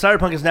 so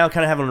Cyberpunk is now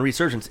kind of having a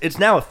resurgence. It's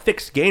now a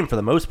fixed game for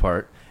the most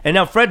part. And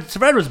now Fred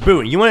was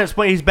booing. You want to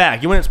explain? He's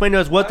back. You want to explain to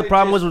us what the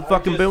problem was with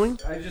fucking booing?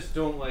 I just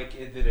don't like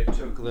it that it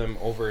took them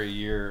over a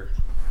year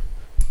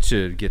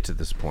to get to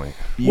this point.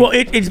 Well,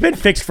 it's been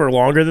fixed for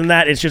longer than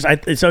that. It's just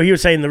so he was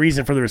saying the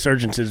reason for the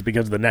resurgence is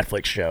because of the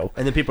Netflix show.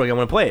 And then people are going to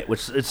want to play it,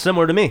 which it's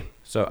similar to me.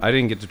 So I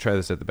didn't get to try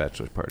this at the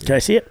bachelor's party. Can I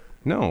see it?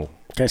 No.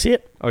 Can I see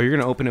it? Oh, you're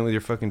gonna open it with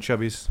your fucking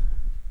chubbies?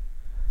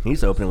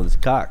 He's opening with his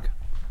cock.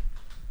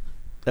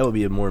 That would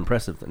be a more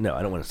impressive. No,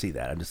 I don't want to see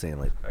that. I'm just saying,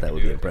 like, that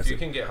would be impressive. If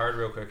you can get hard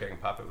real quick, I can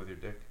pop it with your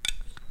dick.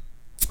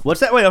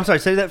 What's that? Wait, I'm sorry.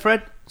 Say that,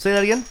 Fred. Say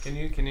that again. Can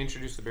you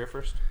introduce the beer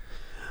first?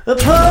 A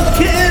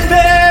pumpkin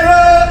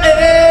barrel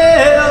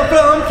ale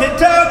from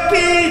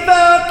Kentucky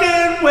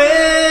fucking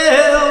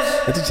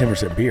Wells. That's a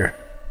 10% beer.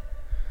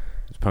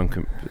 It's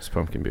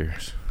pumpkin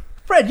beers.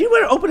 Fred, you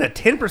want to open a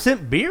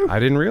 10% beer? I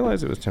didn't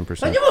realize it was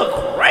 10%. You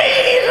look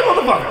crazy,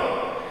 motherfucker.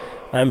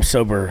 I'm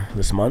sober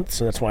this month,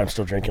 so that's why I'm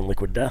still drinking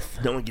Liquid Death.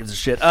 No one gives a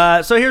shit.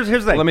 So here's the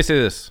thing. Let me say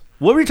this.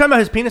 What were you talking about?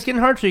 His penis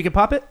getting hard so you could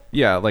pop it?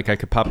 Yeah, like I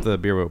could pop the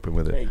beer open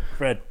with it. Hey,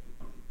 Fred.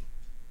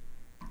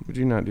 Would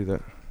you not do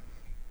that?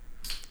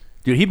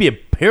 Dude, he'd be a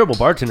terrible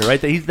bartender,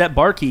 right? He's that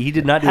barkeep. He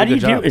did not do How a do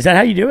you good job. Is that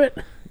how you do it?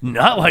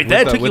 Not like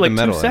that. It took you with like the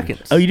 2 metal seconds.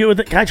 end. Oh, you do it with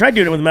it? I tried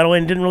doing it with metal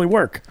and it didn't really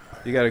work.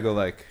 You got to go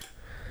like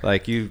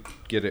you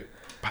get it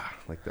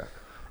like that.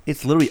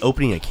 It's literally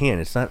opening a can.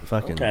 It's not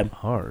fucking Okay.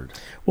 hard.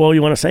 Well,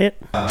 you want to say it?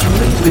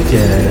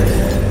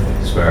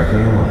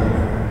 Sparkling water.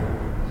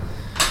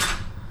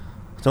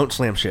 Don't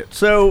slam shit.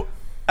 So,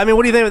 I mean,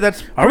 what do you think?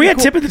 That's Are we pretty at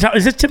cool. tip of the top?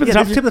 Is this tip of the Yeah,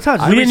 top? this is tip of the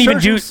top. We didn't even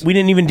do. Resurgence. We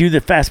didn't even do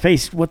the fast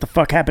paced. What the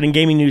fuck happened in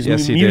gaming news?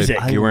 Yes, he did.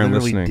 music. I You weren't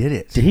literally listening. did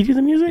it. Did he do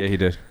the music? Yeah, he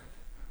did.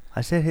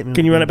 I said hit me.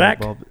 Can with you the run it back?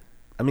 ball.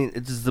 I mean,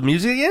 is the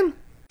music again?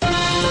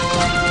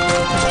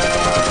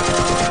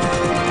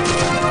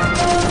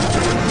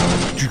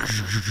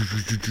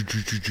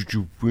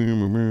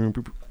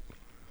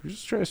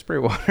 Just try to spray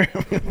water.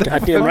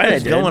 Goddamn right, I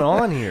What's did. going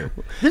on here?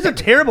 This is a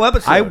terrible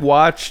episode. I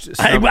watched.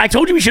 I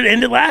told you we should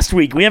end it last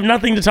week. We have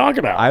nothing to talk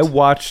about. I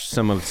watched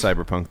some of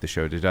Cyberpunk the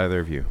show. Did either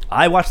of you?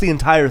 I watched the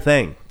entire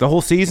thing. The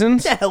whole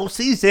seasons? The hell,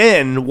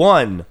 season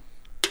 1.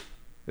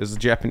 Is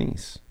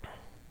Japanese.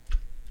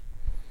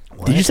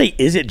 Did you say?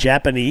 Is it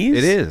Japanese?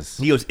 It is.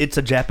 He goes, it's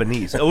a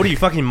Japanese. Oh, what are you,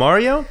 fucking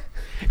Mario?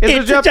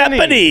 It's a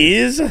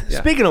Japanese.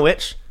 Speaking of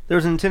which, there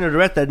was a Nintendo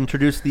Direct that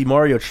introduced the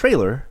Mario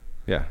trailer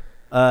Yeah.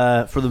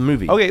 for the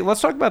movie. Okay,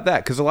 let's talk about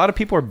that because a lot of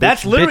people are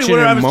That's literally bitching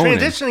where I and was moaning.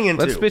 transitioning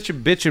into. Let's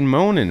bitch and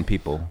moaning,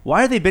 people.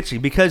 Why are they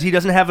bitching? Because he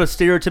doesn't have a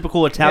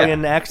stereotypical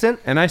Italian Yeah. accent?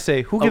 And I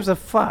say, who gives a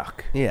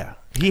fuck? Yeah.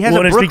 He has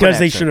Well, a it's Brooklyn because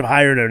they accent. should have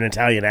hired an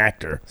Italian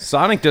actor.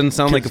 Sonic doesn't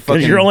sound like a Because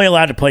fucking. you're only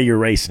allowed to play your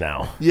race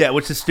now. Yeah,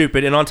 which is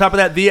stupid. And on top of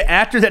that, the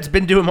actor that's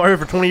been doing Mario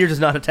for 20 years is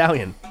not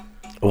Italian.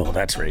 Well,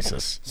 that's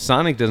racist.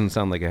 Sonic doesn't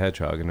sound like a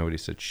hedgehog, and nobody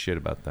said shit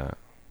about that.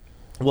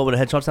 What would a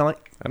hedgehog sound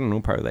like? I don't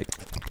know, probably like.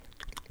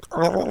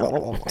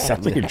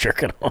 Sounds like you're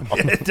jerking off.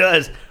 It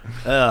does.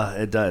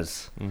 It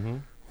does. Mm-hmm.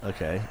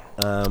 Okay.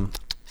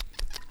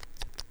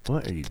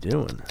 What are you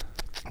doing?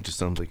 It just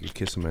sounds like you're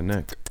kissing my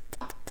neck.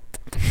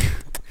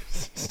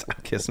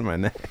 Stop kissing my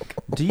neck.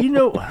 Do you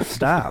know?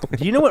 Stop.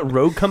 Do you know what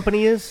Rogue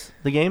Company is?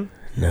 The game?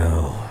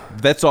 No.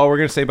 That's all we're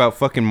gonna say about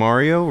fucking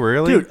Mario,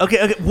 really? Dude,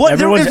 okay. What?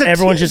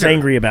 Everyone's just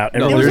angry about.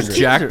 No, Everyone's there's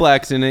angry. Jack teaser.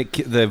 Black's in it.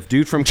 The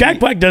dude from Jack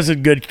Black does a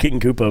good King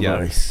Koopa Yeah,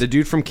 voice. the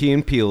dude from Key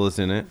and Peele is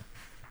in it.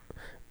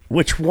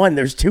 Which one?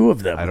 There's two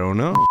of them. I don't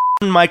know.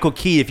 Michael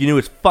Key, if you knew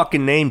his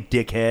fucking name,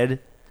 dickhead.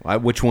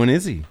 Which one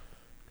is he?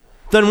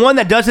 The one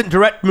that doesn't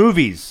direct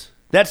movies.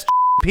 That's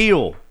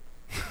Peele.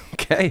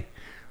 Okay,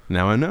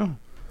 now I know.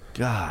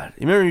 God,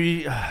 you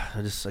remember?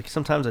 I just like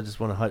sometimes I just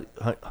want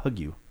to hug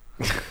you.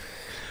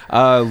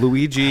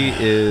 Luigi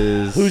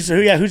is Who's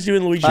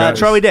doing Luigi?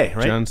 Charlie Day,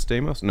 right? John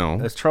Stamos? No,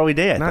 That's Charlie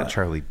Day. I not thought.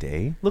 Charlie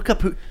Day. Look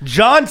up who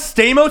John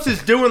Stamos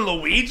is doing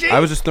Luigi. I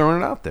was just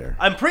throwing it out there.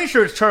 I'm pretty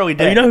sure it's Charlie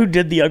Day. You know who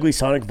did the ugly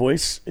Sonic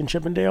voice in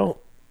Chip and Dale?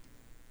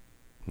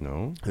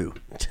 No. who?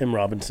 Tim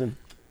Robinson.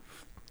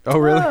 Oh,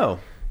 really? Oh,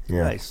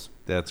 Yeah. nice.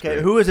 That's Okay,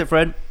 great. who is it,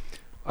 Fred?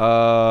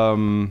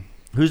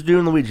 Who's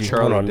doing Luigi?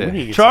 Charlie Hold on, Day. we need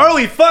to get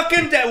Charlie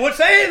fucking Day. What's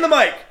that in the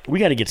mic? We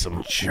got to get some.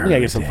 We got to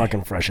get some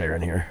fucking fresh air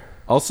in here.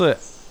 Also,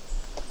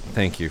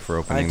 thank you for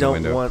opening I the don't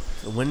window. want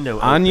the window.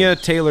 Anya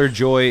open.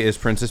 Taylor-Joy is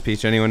Princess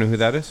Peach. Anyone know who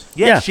that is?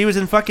 Yeah, Yeah. she was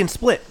in fucking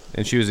Split.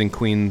 And she was in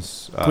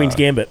Queen's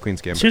Gambit.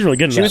 Queen's Gambit. She was really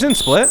good in She that. was in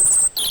Split.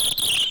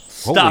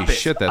 Stop Holy it.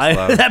 shit, that's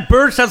loud. That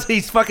bird sounds like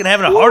he's fucking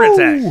having a heart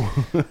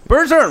attack.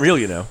 Birds aren't real,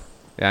 you know.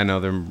 Yeah, I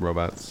know they're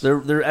robots.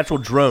 They're actual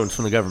drones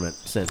from the government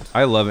sent.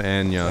 I love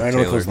Anya I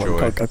know, close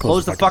Taylor-Joy.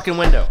 Close the fucking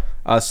window.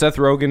 Seth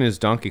Rogen is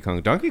Donkey Kong.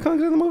 Donkey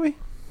Kong's in the movie?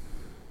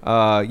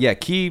 Yeah,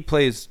 Key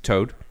plays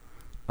Toad.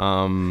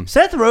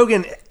 Seth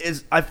Rogen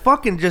is. I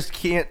fucking just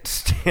can't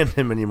stand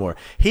him anymore.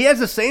 He has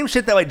the same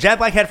shit that like Jack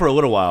Black had for a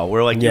little while,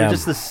 where like Yeah. you're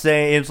just the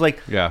same. It's like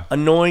Yeah.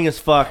 annoying as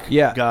fuck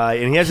Yeah. guy,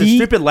 and he has his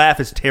stupid laugh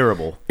is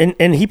terrible.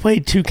 And he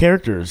played two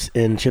characters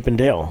in Chip and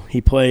Dale.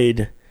 He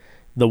played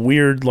the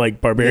weird like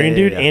barbarian Yeah,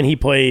 dude, yeah. and he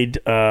played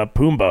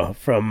Pumbaa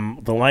from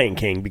The Lion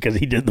King because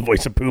he did the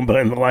voice of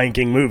Pumbaa in the Lion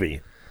King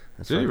movie.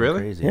 That's Did he fucking really?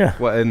 Crazy. Yeah.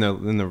 What, in the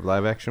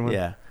live action one?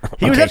 Yeah.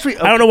 He was Okay. actually.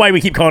 I don't know why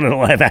we keep calling it a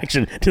live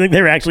action. Do you think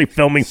they were actually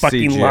filming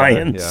fucking CGI,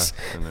 lions?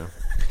 Yeah, I know.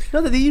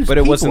 No, that they used But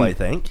it people. wasn't- I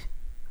think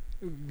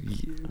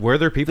Were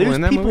there people there's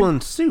in that people movie?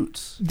 in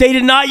suits. They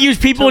did not use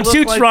people To in look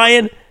suits, like-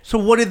 Ryan. So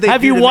what did they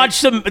Have do you to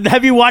watched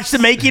the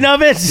making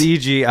of it?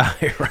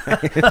 CGI,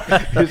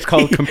 right? It's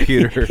called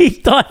computer. He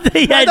thought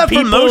they I had thought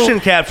people. for motion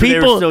capture they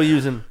were people- still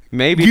using.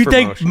 Maybe You for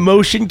think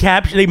motion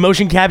capture? They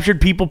motion captured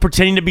people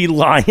pretending to be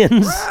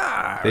lions.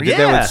 They did Yeah.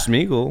 that with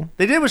Smeagol.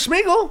 They did with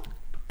Schmeagol.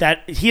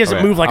 That he doesn't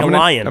Okay, move like I'm a gonna-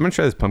 lion. I'm gonna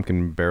try this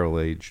pumpkin barrel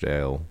aged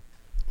ale.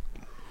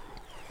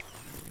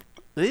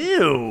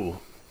 Ew.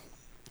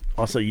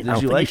 Also, I you don't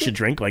think like you should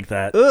drink like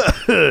that.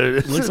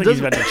 It Looks like he's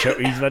about to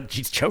choke.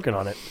 He's choking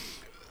on it.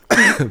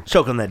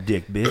 choke on that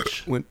dick,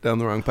 bitch. Went down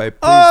the wrong pipe.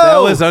 Please. Oh!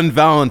 That was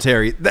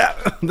involuntary. That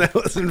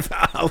was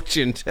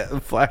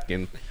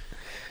flacking.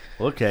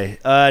 Okay.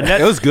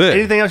 It was good.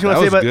 Anything else you want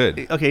to That say was about?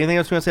 good. Okay. Anything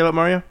else you want to say about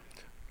Mario?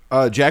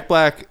 Jack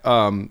Black,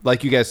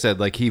 like you guys said,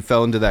 like he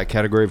fell into that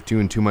category of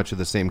doing too much of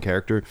the same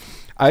character.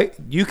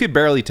 You could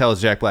barely tell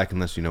it's Jack Black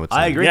unless you know it's him.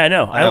 I agree. Yeah, I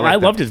know. like I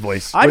that. loved his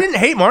voice. I didn't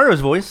hate Mario's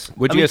voice.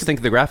 What'd I you mean, guys think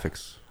of the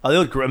graphics? Oh, they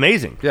look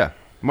amazing. Yeah,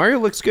 Mario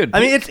looks good. I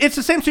mean, it's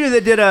the same studio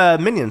that did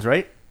Minions,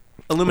 right?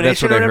 Illumination.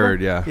 That's what or I whatever?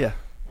 heard. Yeah, Yeah.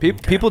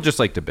 People just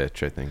like to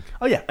bitch. I think.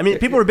 Oh yeah. I mean,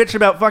 people were bitching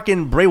about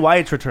fucking Bray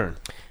Wyatt's return.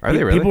 Are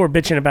they really? People were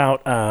bitching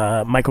about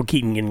Michael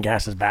Keaton getting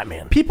gas as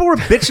Batman. People were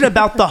bitching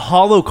about the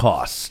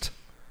Holocaust.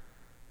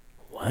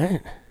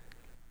 What?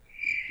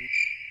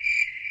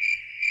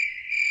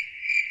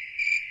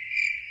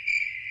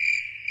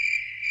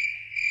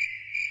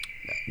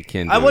 You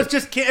can't. I do was it.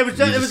 just kidding. It was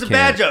just a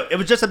bad can't. joke. It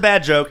was just a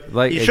bad joke.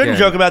 Like, you shouldn't again,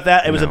 joke about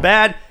that. It was a no.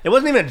 bad. It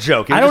wasn't even a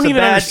joke. It was I don't just a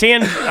even bad-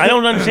 understand. I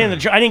don't understand the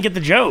joke. I didn't get the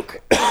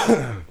joke.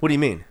 What do you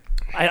mean?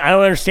 I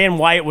don't understand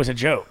why it was a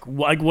joke.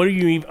 Like, what are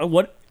you even?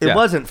 What? It Yeah.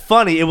 wasn't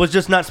funny. It was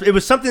just not. It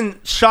was something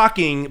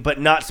shocking, but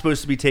not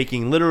supposed to be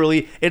taken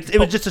literally. It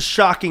was just a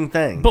shocking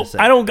thing. to But say.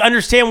 I don't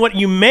understand what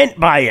you meant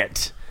by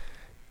it.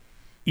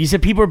 You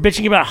said people are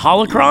bitching about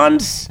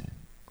holocrons.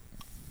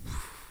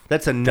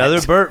 That's another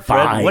That's Burt.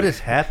 Fred, fine. what is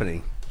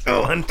happening?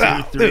 1,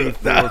 2, 3,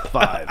 4,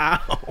 5.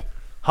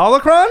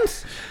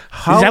 Holocrons?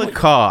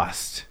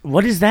 Holocaust.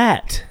 What is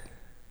that?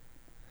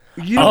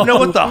 You don't know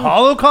what the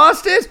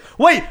Holocaust is?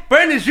 Wait,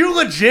 Brandon, did you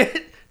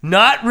legit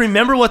not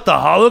remember what the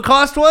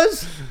Holocaust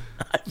was?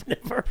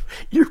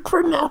 You're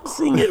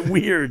pronouncing it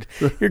weird.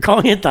 You're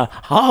calling it the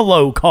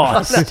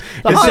Holocaust. Instead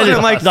of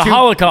Holocaust. the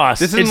Holocaust.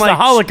 This It's isn't like the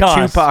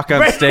Holocaust. Tupac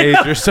on stage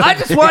or something. I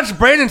just watched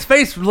Brandon's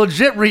face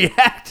legit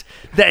react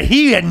that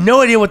he had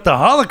no idea what the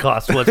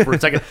Holocaust was for a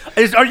second.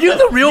 Are you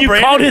the real You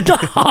Brandon? called it the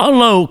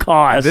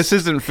Holocaust. This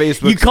isn't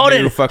Facebook. You called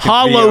it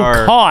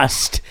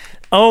Holocaust.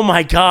 Oh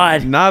my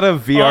God. Not a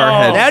VR Oh.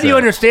 headset. Now do you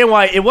understand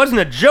why it wasn't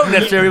a joke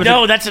necessarily? It was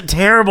No, that's a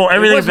terrible.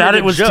 Everything wasn't a about it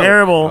good was joke.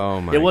 terrible.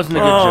 Oh my It wasn't a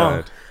good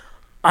God.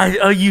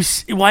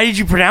 Why did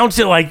you pronounce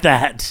it like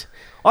that?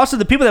 Also,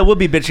 the people that would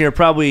be bitching are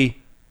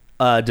probably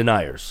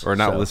deniers. Or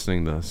not So.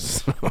 listening to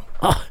this.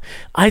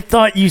 I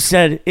thought you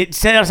said it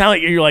sounded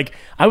like you're like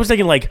I was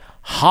thinking like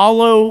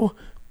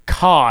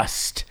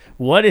Holocaust.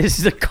 What is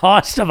the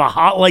cost of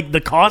a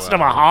the cost of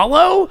a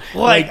hollow?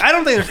 Like, I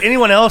don't think there's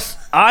anyone else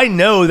I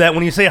know that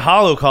when you say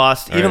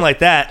Holocaust, even Right. like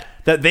that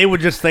they would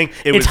just think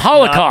it was It's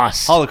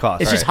Holocaust. not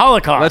Holocaust. It's All just right.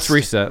 Holocaust. Let's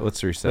reset.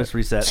 Let's reset. Let's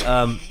reset.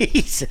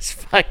 Jesus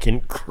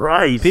fucking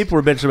Christ. People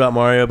were bitching about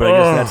Mario, but I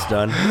guess that's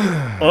done.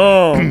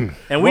 Oh,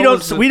 And we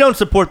was don't we don't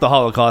support the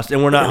Holocaust,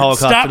 and we're not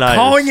Holocaust stop deniers.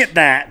 calling it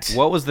that.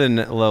 What was the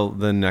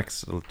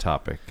next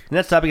topic? The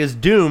next topic is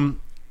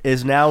Doom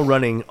is now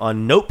running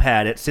on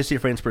Notepad at 60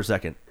 frames per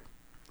second.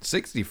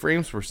 60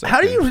 frames per second.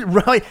 How do you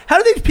really? How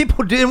do these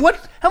people do? And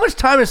how much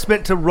time is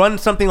spent to run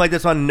something like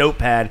this on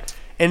Notepad?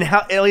 And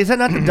how is that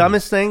not the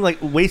dumbest thing? Like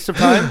waste of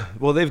time.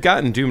 Well, they've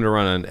gotten Doom to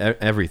run on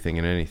everything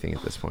and anything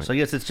at this point. So I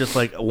guess it's just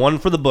like one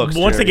for the books.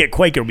 Once they Jerry. get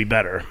Quake, it'll be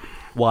better.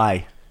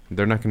 Why?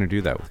 They're not going to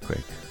do that with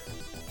Quake.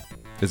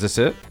 Is this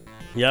it?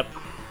 Yep.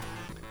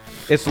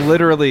 It's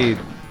literally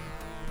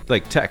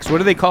like text. What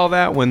do they call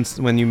that when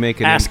you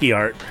make an ASCII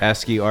art.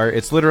 ASCII art?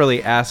 It's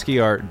literally ASCII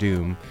art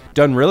Doom.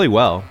 Done really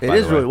well. It by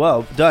is the way. really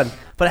well done.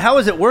 But how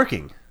is it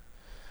working?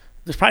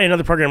 There's probably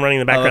another program running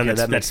in the background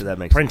okay, that's that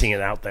makes printing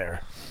it out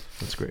there.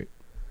 That's great.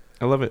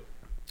 I love it.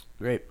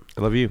 Great.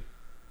 I love you.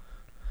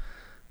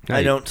 Not I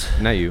you. don't.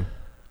 Not you.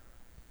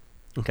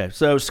 Okay,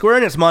 so Square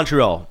Enix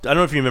Montreal. I don't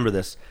know if you remember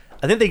this.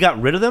 I think they got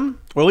rid of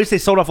them, or at least they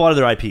sold off a lot of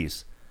their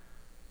IPs.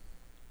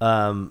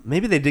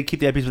 Maybe they did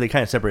keep the IPs, but they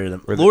kind of separated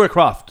them. Lara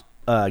Croft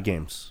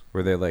games.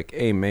 Where they're like,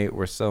 hey, mate,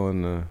 we're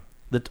selling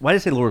Why did I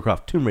say Lara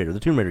Croft? Tomb Raider, the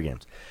Tomb Raider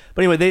games.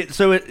 But anyway, it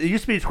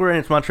used to be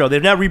Square Enix Montreal.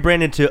 They've now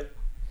rebranded to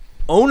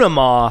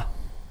Onoma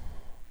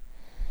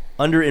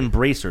under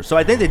Embracer. So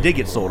I think they did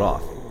get sold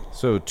off.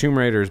 So Tomb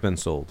Raider has been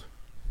sold.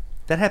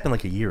 That happened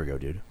like a year ago,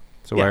 dude.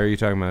 So Yeah. why are you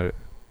talking about it?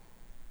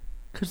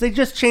 Because they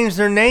just changed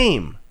their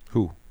name.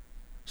 Who?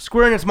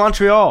 Square Enix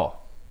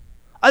Montreal.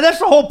 That's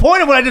the whole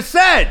point of what I just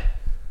said.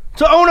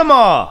 To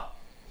Onoma.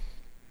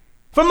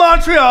 From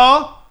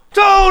Montreal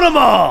to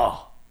Onoma.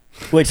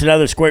 Wait, so now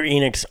they're Square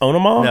Enix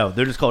Onoma? No,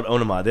 they're just called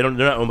Onoma. They're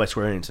not owned by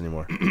Square Enix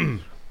anymore.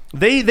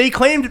 They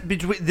claimed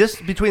between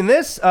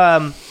this.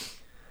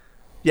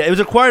 It was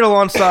acquired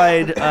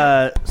alongside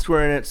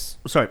Square Enix.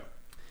 Sorry,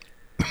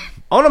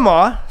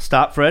 Onoma.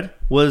 Stop, Fred.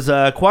 was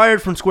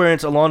acquired from Square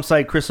Enix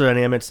alongside Crystal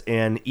Dynamics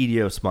and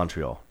Eidos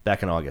Montreal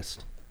back in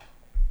August.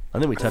 I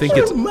think we touched. I think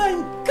it's. my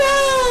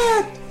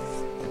god!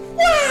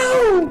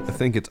 Wow! I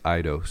think it's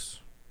Eidos.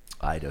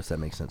 Eidos, that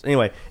makes sense.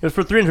 Anyway, it was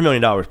for $300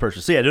 million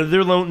purchase. So yeah,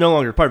 they're no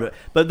longer part of it.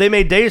 But they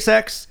made Deus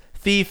Ex,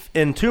 Thief,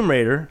 and Tomb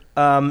Raider,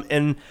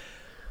 and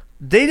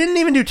they didn't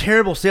even do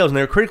terrible sales, and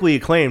they were critically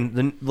acclaimed,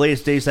 the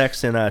latest Deus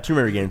Ex and Tomb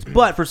Raider games.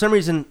 But for some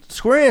reason,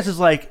 Square Enix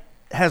is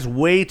has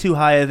way too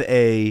high of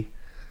a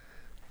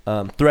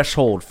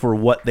threshold for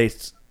what they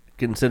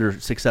consider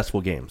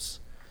successful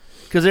games.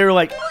 Because they were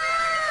like...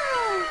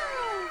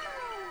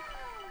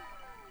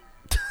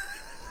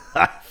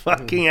 I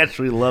fucking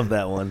actually love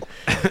that one.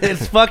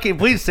 It's fucking...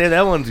 Please say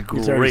that one's great.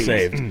 It's already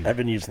saved. I've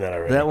been using that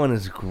already. That one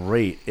is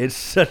great. It's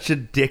such a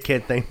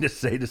dickhead thing to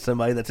say to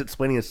somebody that's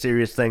explaining a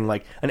serious thing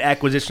like an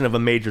acquisition of a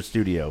major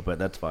studio, but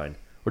that's fine.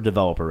 Or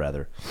developer,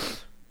 rather.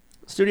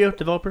 Studio?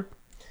 Developer?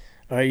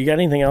 All right, you got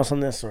anything else on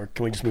this, or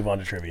can we just move on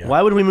to trivia?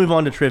 Why would we move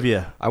on to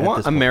trivia? I at want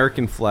this point?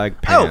 American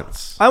flag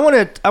pants. I want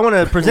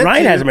to present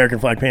Ryan to has you- American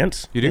flag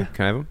pants. You do?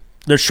 Can I have them?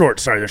 They're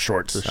shorts. Sorry, they're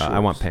shorts. I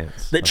want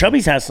pants. The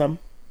Chubby's has some.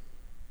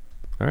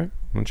 All right.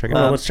 Want to check it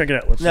Well, out? let's check it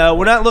out. Let's No,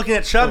 we're not looking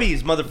at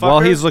Chubby's, motherfucker. While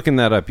he's looking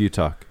that up, you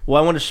talk.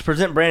 Well, I want to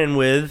present Brandon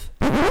with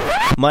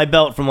my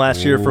belt from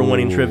last year for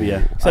winning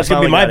trivia. So that's gonna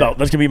be my belt.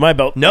 That's gonna be my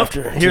belt. Nope.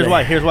 after Here's today.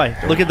 why. Here's why.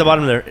 Look at the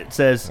bottom there. It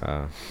says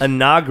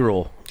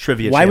inaugural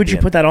trivia. Why would you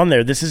champion. put that on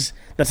there?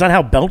 That's not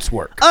how belts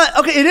work.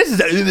 Okay, it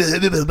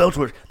is belts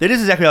work. That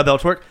is exactly how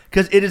belts work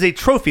because it is a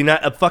trophy,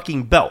 not a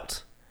fucking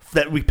belt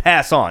that we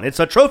pass on.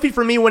 It's a trophy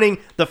for me winning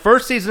the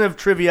first season of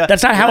trivia.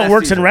 That's not how it last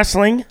works season. in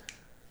wrestling.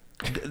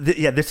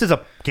 Yeah, this is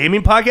a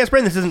gaming podcast,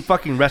 Brandon. This isn't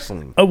fucking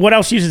wrestling. What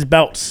else uses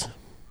belts?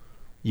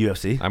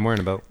 UFC. I'm wearing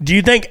a belt. Do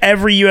you think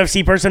every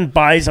UFC person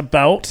buys a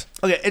belt?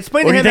 Okay,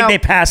 explain Or to do you him think how. they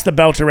pass the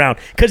belt around?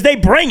 Because they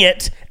bring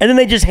it, and then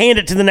they just hand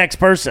it to the next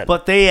person.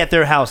 But they at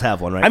their house have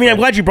one, right? I mean, I'm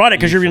Fred? glad you brought it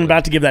because you're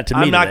about to give that to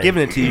me I'm not today.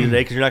 giving it to you today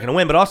because you're not going to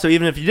win. But also,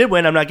 even if you did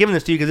win, I'm not giving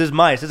this to you because this is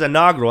mine. It says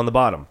inaugural on the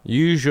bottom.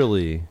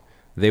 Usually,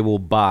 they will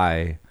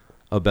buy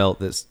a belt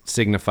that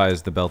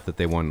signifies the belt that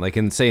they won. Like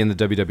in the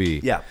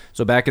WWE. Yeah.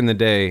 So back in the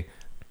day,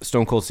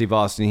 Stone Cold Steve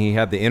Austin, he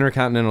had the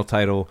Intercontinental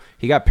title.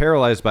 He got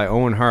paralyzed by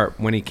Owen Hart.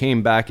 When he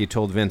came back, he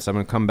told Vince, I'm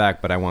going to come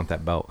back, but I want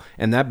that belt.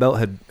 And that belt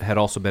had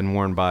also been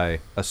worn by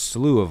a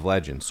slew of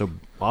legends. So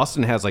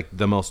Austin has like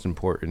the most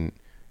important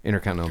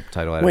Intercontinental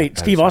title. Wait,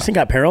 Steve Austin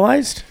got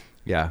paralyzed?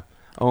 Yeah.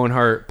 Owen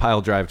Hart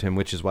pile drived him,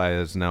 which is why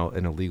it's now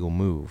an illegal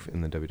move in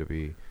the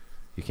WWE.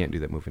 You can't do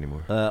that move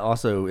anymore.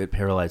 Also, it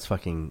paralyzed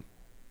fucking.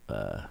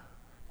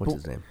 What's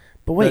his name?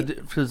 But wait.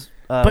 Because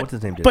but, what's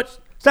his name? Did But it?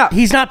 Stop.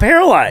 he's not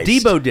paralyzed.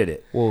 Debo did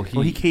it. Well,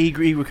 he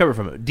recovered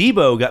from it.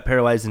 Debo got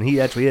paralyzed, and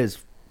he actually is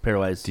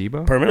paralyzed.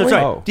 Debo? Permanently?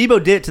 That's right. Oh.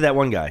 Debo did it to that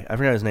one guy. I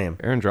forgot his name.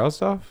 Aaron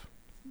Drozdov?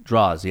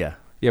 Draws, yeah.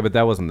 Yeah, but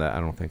that wasn't that, I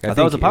don't think. thought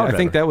it was a power I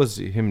think driver. that was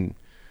him.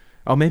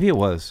 Oh, maybe it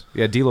was.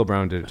 Yeah, D'Lo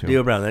Brown did it too.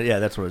 Debo Brown. Yeah,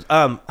 that's what it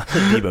was.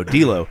 Debo.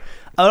 D'Lo.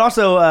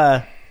 Also,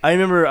 I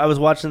remember I was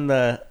watching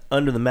the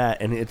Under the Mat,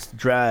 and it's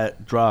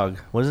Drog.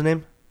 What's his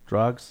name?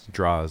 Draws.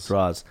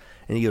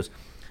 And he goes,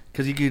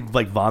 because he could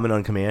like vomit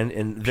on command,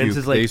 and Vince Puke.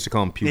 is like, They used to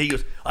call him puke. Yeah, he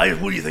goes,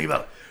 what do you think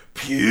about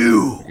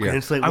puke? Yeah. And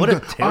it's like, I'm what a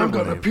gonna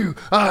terrible name. puke.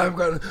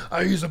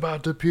 He's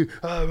about to puke.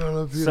 I'm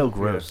gonna puke. So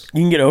gross.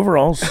 You can get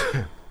overalls.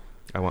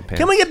 I want pants.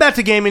 Can we get back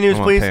to gaming news, I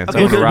want please? pants. Okay,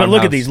 I want a But look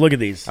roundhouse. at these. Look at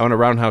these. I want to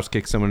roundhouse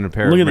kick someone in a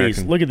pair Look of at these.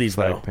 American Look at these,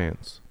 flag though.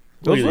 pants.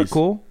 Look Those at look these.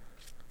 cool.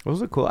 Those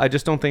look cool. I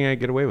just don't think I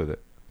get away with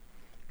it.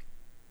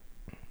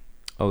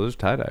 Oh, those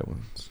tie-dye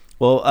ones.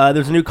 Well,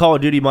 there's a new Call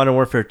of Duty Modern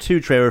Warfare 2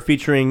 trailer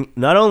featuring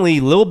not only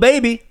Lil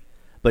Baby,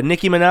 but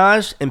Nicki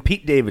Minaj and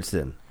Pete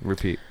Davidson.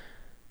 Repeat.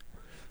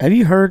 Have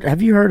you heard?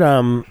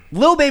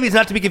 Lil Baby's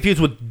not to be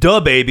confused with Da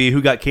Baby,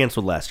 who got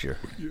canceled last year.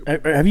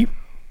 Have you?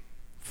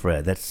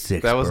 Fred, that's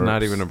 6 That was burps.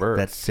 not even a burp.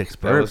 That's 6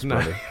 That was burps,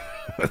 not.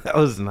 brother. That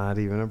was not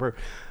even a burp.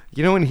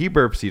 You know, when he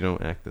burps, you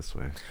don't act this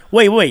way.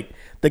 Wait.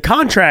 The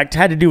contract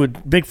had to do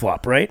with Big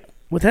Flop, right?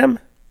 With him?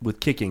 With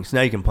kicking, so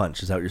now you can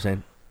punch. Is that what you're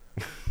saying?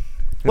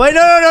 Wait,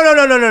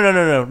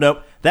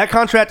 no. That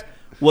contract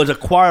was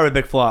acquired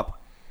by Big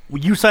Flop.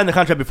 You signed the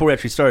contract before we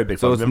actually started Big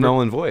So Flop. it's remember?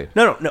 null and void.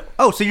 No.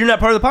 Oh, so you're not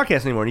part of the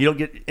podcast anymore. And you don't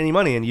get any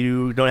money, and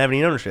you don't have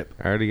any ownership.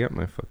 I already got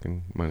my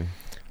fucking money.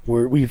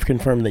 We've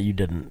confirmed that you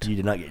didn't. You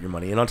did not get your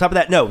money. And on top of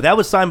that, no, that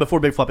was signed before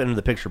Big Flop entered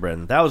the picture,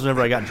 Brendan. That was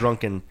whenever I got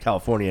drunk in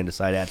California and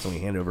decided to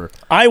accidentally hand over.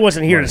 I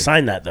wasn't here Right. to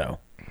sign that, though.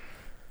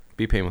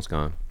 B-Pain was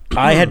gone.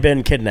 I had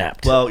been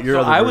kidnapped. Well, your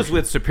So other I was version.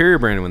 with Superior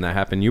Brandon when that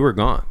happened. You were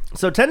gone.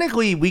 So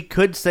technically, we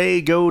could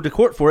say go to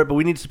court for it, but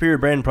we need Superior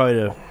Brandon probably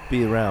to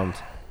be around.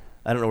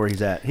 I don't know where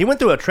he's at. He went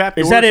through a trap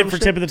door. Is that or it some for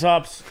shit. Tip of the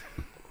Tops?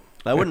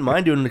 I wouldn't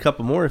mind doing a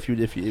couple more if you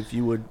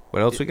would.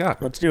 What else we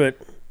got? Let's do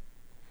it.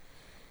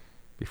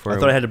 Before I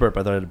thought I had to burp.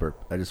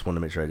 I just wanted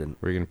to make sure I didn't.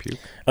 Were you gonna puke?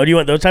 Oh, do you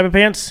want those type of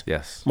pants?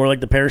 Yes. More like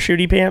the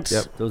parachute pants?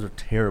 Yep, those are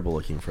terrible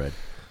looking, Fred.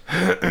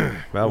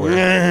 Well,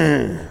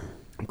 we're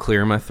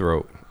clear my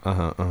throat.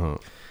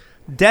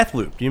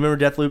 Deathloop. Do you remember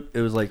Deathloop?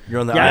 It was like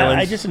you're on the Yeah, island.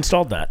 I just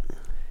installed that.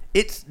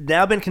 It's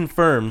now been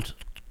confirmed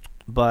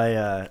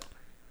by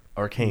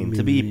Arcane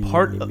to be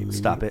part of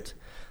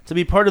to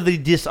be part of the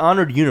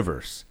Dishonored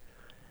universe.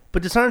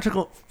 But Dishonored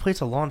took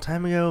place a long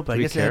time ago, but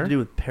I guess it had to do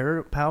with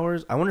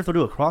powers. I wonder if they'll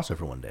do a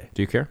crossover one day.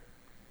 Do you care?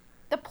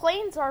 The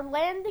planes are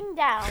landing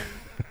down.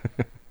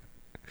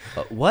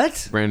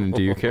 What? Brandon,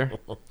 do you care?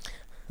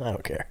 I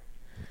don't care.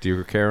 Do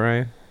you care,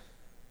 Ryan?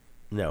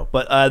 No,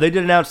 but they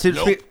did announce...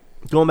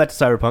 Going back to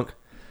Cyberpunk,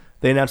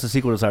 they announced a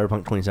sequel to Cyberpunk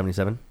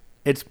 2077.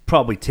 It's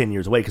probably 10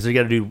 years away because they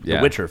got to do The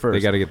Witcher first. They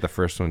got to get the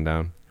first one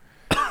down.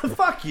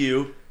 Fuck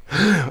you.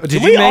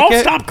 Did we all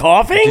stop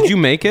coughing? Did you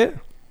make it?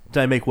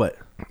 Did I make what?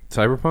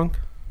 Cyberpunk?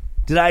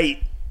 Did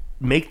I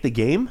make the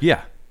game?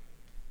 Yeah.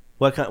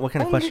 What kind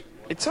of question?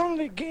 It's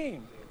only a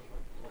game.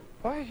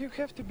 Why you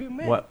have to be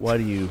mad? Why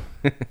do you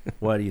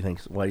think?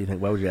 Why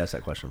would you ask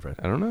that question, Fred?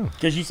 I don't know.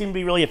 Because you seem to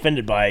be really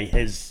offended by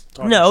his.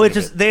 No, it's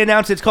just they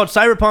announced it's called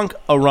Cyberpunk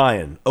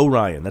Orion.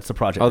 Orion, that's the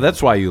project. Oh,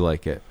 that's why you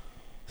like it.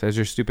 It says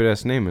your stupid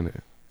ass name in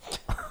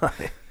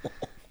it.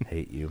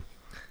 Hate you.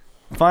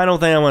 Final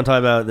thing I want to talk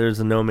about. There's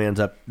a No Man's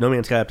Sky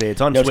update.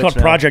 It's on No, Switch it's called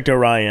now. Project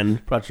Orion.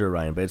 Project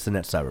Orion, but it's the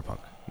next Cyberpunk.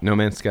 No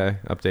Man's Sky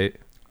update.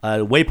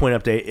 Waypoint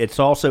update. It's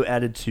also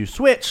added to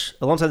Switch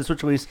alongside the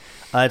Switch release.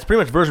 It's pretty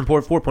much version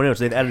 4.0,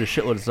 so they've added a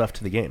shitload of stuff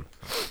to the game.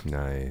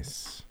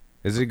 Nice.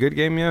 Is it a good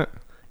game yet?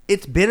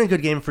 It's been a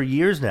good game for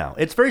years now.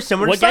 It's very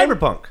similar What to game?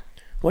 Cyberpunk.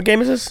 What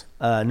game is this?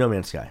 No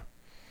Man's Sky.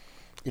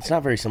 It's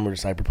not very similar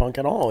to Cyberpunk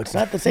at all. It's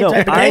not the same No,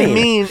 type of I game.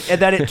 mean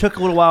that it took a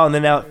little while and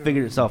then now it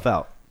figured itself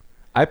out.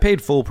 I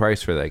paid full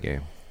price for that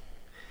game.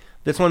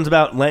 This one's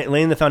about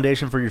laying the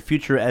foundation for your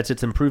future as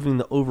it's improving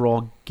the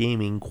overall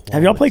gaming quality.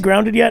 Have y'all played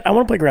Grounded yet? I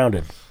want to play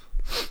Grounded.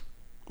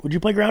 Would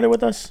you play Grounded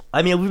with us?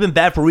 I mean, we've been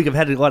bad for a week. I've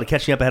had a lot of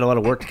catching up. I had a lot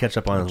of work to catch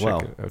up on as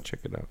well. I'll check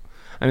it out.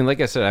 I mean, like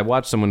I said, I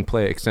watched someone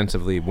play it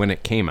extensively when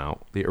it came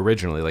out,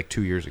 originally, like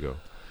 2 years ago.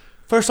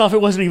 First off,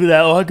 it wasn't even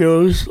that long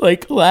ago. It was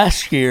like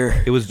last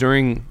year. It was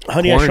during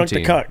Honey, I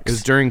quarantine. Shrunk the Cucks. It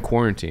was during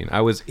quarantine.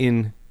 I was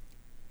in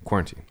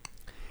quarantine.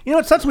 You know,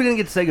 it sucks we didn't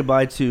get to say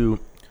goodbye to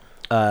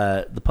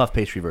the puff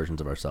pastry versions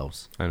of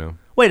ourselves. I know.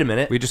 Wait a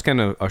minute. We just kind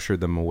of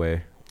ushered them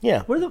away.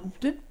 Yeah.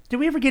 Did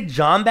we ever get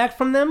John back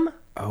from them?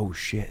 Oh,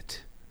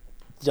 shit.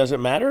 Does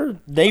it matter?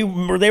 They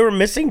were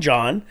missing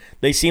John.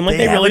 They seem like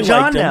they have really a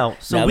John liked him. now.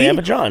 So they have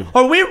a John.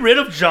 Are we rid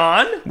of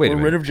John? Wait a We're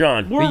minute. rid of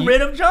John. We're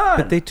rid of John.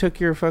 But they took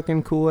your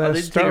fucking cool ass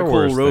they Star take a cool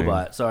Wars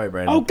robot. thing. Sorry,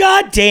 Brandon. Oh,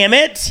 God damn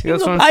it. Yeah,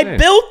 that's what I'm I saying.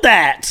 built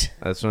that.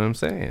 That's what I'm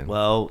saying.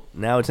 Well,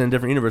 now it's in a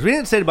different universe. We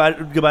didn't say goodbye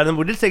to them.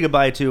 We did say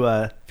goodbye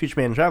to Future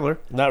Man and Traveler.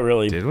 Not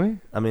really. Did we?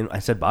 I mean, I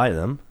said bye to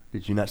them.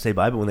 Did you not say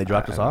bye? But when they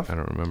dropped us off, I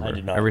don't remember. I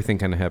did not. Everything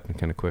kind of happened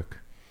kind of quick.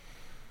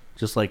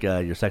 just like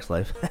your sex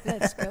life.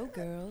 Let's go,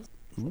 girls.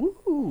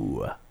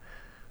 Woo!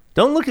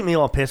 Don't look at me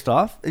all pissed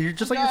off. You're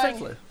just like your sex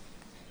life.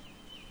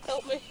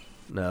 Help me.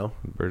 No.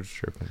 Birds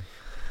chirping.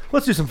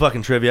 Let's do some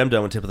fucking trivia. I'm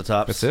done with tip of the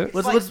tops. That's it?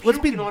 Let's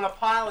be on a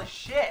pile of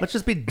shit. let's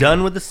just be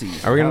done with the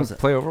season. Are we How's gonna it?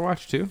 play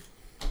Overwatch too?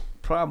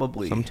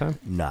 Probably sometime?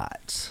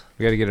 not.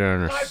 We gotta get it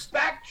on our. My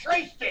back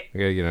traced it.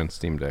 We gotta get it on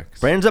Steam Decks.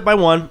 Brandon's up by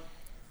 1.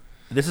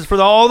 This is for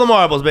all the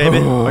marbles, baby.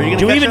 Are you gonna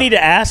Do we catch even up? need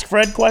to ask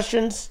Fred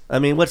questions? I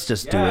mean, let's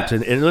just do it.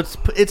 And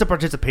it's a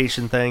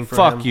participation thing for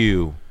Fuck him.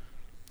 you.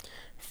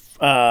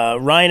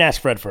 Ryan asked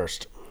Fred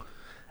first.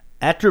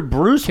 Actor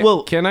Bruce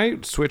Willis. Can I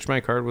switch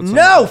my card with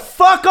No,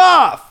 fuck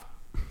off!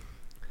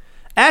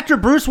 Actor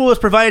Bruce Willis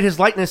provided his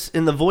likeness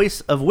in the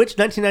voice of which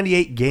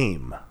 1998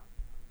 game?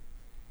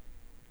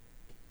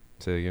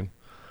 Say it again.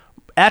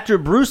 Actor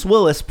Bruce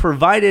Willis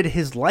provided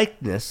his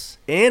likeness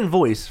and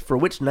voice for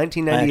which I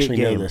 1998 actually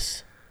game? know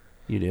this.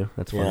 You do?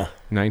 That's funny. Yeah.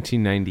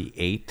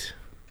 1998.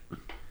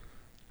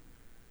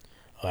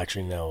 Oh,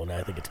 actually, no.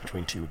 I think it's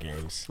between two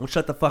games. Well,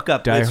 shut the fuck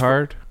up. Die It's-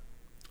 Hard.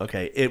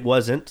 Okay, it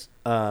wasn't.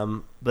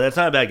 But that's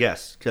not a bad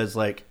guess because,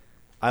 like,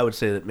 I would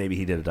say that maybe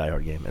he did a Die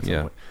Hard game at some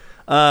Yeah.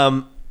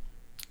 point.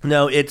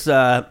 No, it's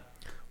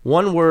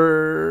one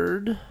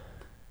word,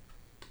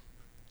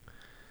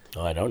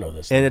 Oh, I don't know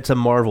this. and it's a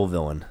Marvel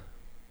villain.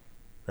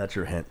 That's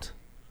your hint.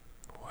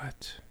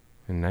 What?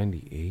 In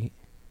 98?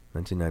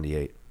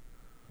 1998.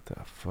 The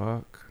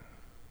fuck?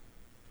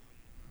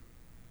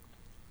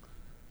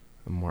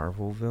 A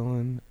Marvel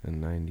villain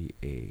in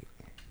 98.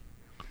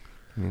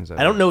 Means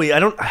I don't know.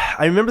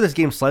 I remember this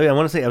game slightly. I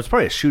want to say it was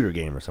probably a shooter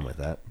game or something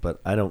like that,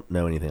 but I don't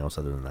know anything else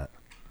other than that.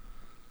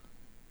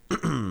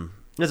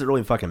 Does it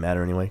really fucking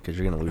matter anyway? Because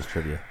you're gonna lose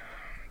trivia.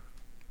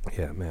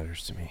 Yeah, it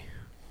matters to me.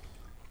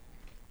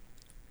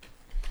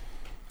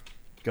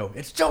 Go.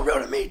 It's still real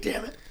to me.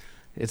 Damn it.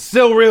 It's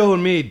still real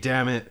in me,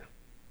 damn it.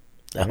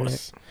 That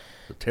was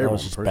A terrible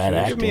just bad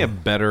impersonation. Give me a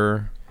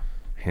better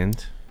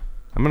hint.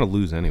 I'm gonna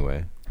lose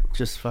anyway.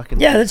 Just fucking.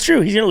 Yeah, that's true.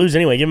 He's gonna lose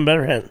anyway. Give him a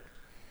better hint.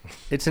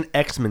 It's an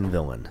X-Men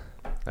villain.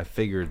 I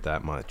figured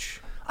that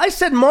much. I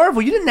said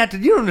Marvel. You didn't have to.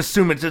 You don't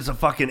assume it's just a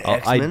fucking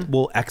X-Men.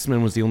 Well,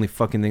 X-Men was the only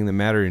fucking thing that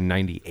mattered in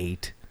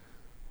 98.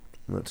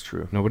 That's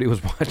true. Nobody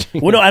was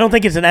watching. Well, no, I don't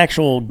think it's an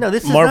actual No,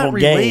 this is Marvel not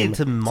related game.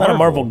 to It's not a Marvel.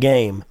 Marvel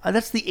game.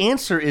 That's the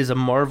answer. Is a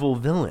Marvel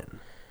villain.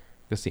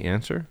 That's the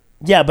answer?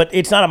 Yeah, but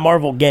it's not a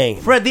Marvel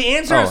game. Fred, the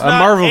answer Oh, is a not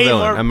Marvel a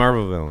villain. A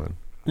Marvel villain.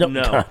 No,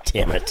 No. God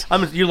damn it.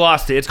 You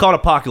lost it. It's called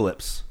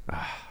Apocalypse.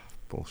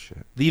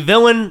 Bullshit. The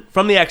villain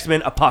from the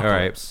X-Men, All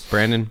Apocalypse. right,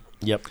 Brandon.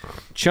 Yep.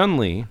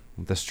 Chun-Li,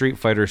 the Street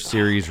Fighter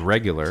series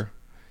regular,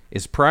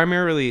 is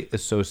primarily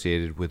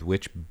associated with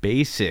which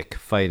basic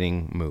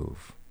fighting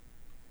move?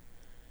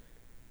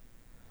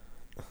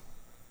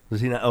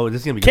 Does he not? Oh,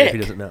 this is gonna be good if he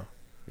Kick. doesn't know.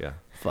 Yeah.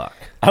 Fuck.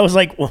 I was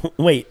like,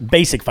 wait,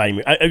 basic fighting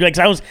move. I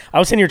was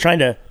sitting here trying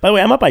to. By the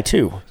way, I'm up by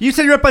 2. You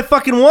said you're up by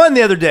fucking 1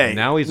 the other day.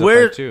 Now he's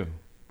Where, up by 2.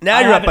 Now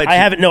you're up by 2. I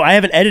haven't. No, I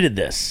haven't edited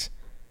this.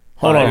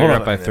 Hold on. You're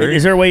up by 3.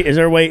 Is there a way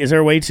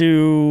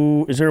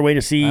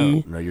to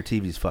see? No, your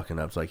TV's fucking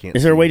up, so I can't.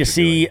 Is there a way what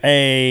to you're see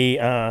a?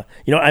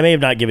 I may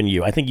have not given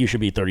you. I think you should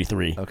be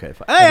 33. doing. Okay,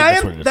 fine. I think Hey,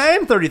 that's what it is. I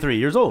am 33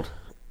 years old.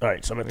 All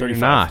right, so I'm at You're 35.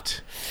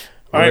 not.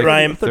 All right, You're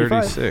Ryan.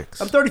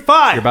 36. I'm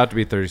 35. You're about to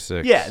be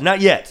 36. Yeah,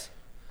 not yet.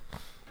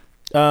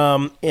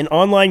 In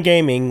online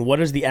gaming, what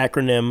does the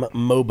acronym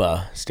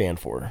MOBA stand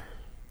for?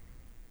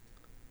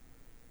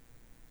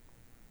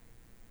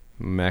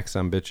 Max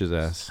on bitch's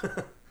ass.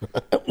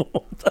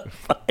 What the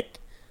fuck?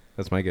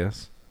 That's my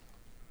guess.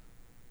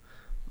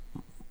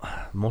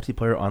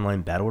 Multiplayer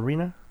online battle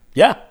arena.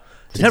 Yeah.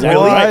 Is that Exactly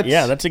really? right.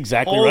 Yeah, that's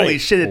exactly Holy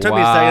right. shit! It took me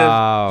a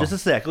Wow. second.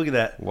 Just a sec. Look at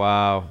that.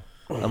 Wow.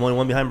 I'm only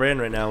 1 behind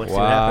Brandon right now. Let's see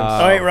what Wow.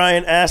 happens. All right,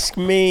 Ryan, ask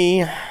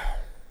me.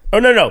 Oh,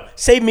 no.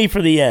 Save me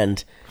for the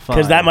end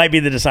because Fine. that might be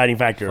the deciding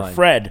factor. Fine.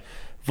 Fred,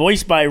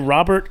 voiced by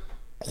Robert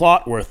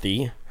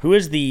Clotworthy, who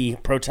is the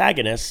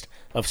protagonist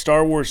of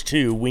Star Wars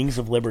II Wings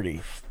of Liberty.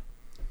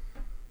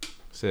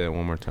 Say that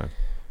one more time.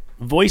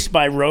 Voiced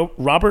by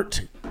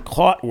Robert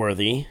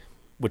Clotworthy,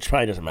 which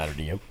probably doesn't matter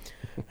to you,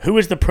 who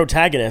is the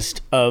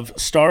protagonist of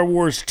Star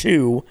Wars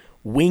II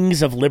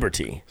Wings of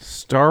Liberty.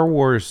 Star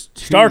Wars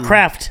 2.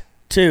 StarCraft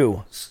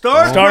 2.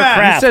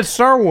 StarCraft. You said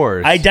Star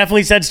Wars. I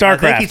definitely said I StarCraft.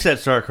 think he said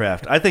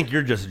StarCraft. I think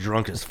you're just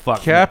drunk as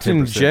fuck.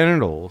 Captain 10%.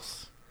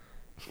 Genitals.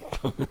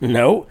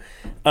 No.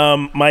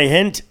 My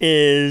hint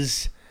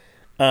is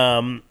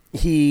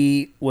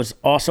he was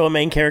also a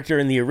main character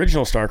in the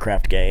original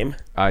StarCraft game,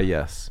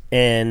 Yes.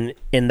 and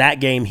in that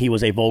game he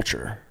was a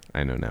vulture.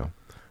 I know now.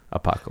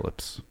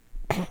 Apocalypse.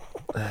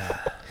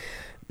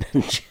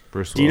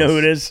 Bruce Do you know who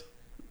it Willis. is?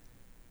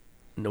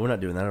 No, we're not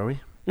doing that, are we?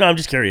 No, I'm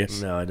just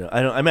curious. No, I don't.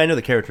 I mean, I know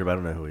the character, but I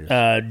don't know who he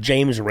is.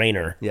 James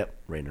Rayner. Yep,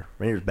 Rainer.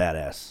 Rainer's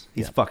badass.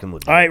 He's fucking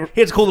legit. All right.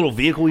 He has a cool little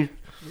vehicle.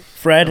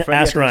 Fred, Fred,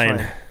 ask yeah, Ryan.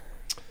 that's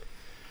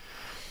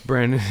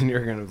Brandon,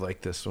 you're going to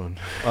like this one.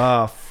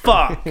 Oh,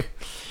 fuck.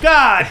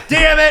 God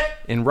damn it.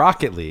 In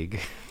Rocket League,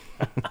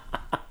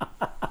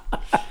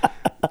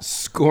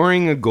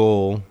 scoring a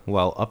goal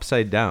while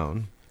upside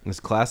down is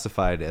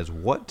classified as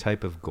what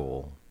type of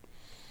goal?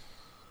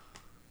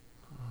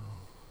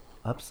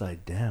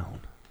 Upside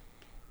down.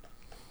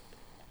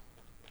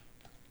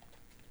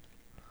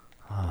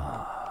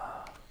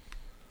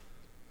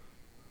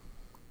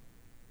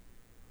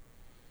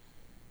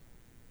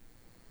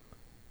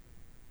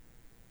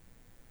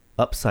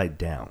 Upside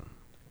down.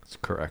 That's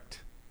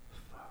correct.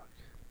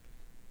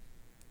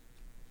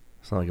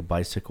 It's not like a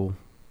bicycle.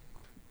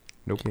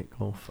 Nope.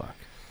 Oh, fuck.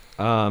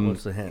 Um,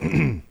 What's the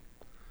hint?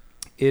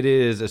 It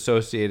is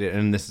associated,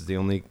 and this is the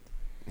only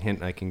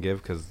hint I can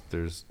give because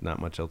there's not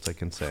much else I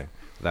can say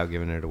without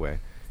giving it away.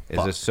 Is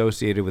Fuck.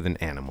 associated with an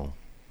animal.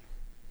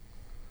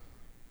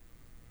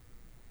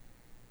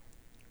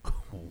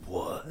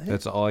 What?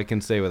 That's all I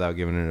can say without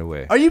giving it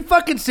away. Are you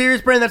fucking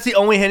serious, Brandon? That's the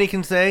only hint he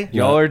can say?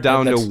 Y'all are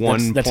down to that's-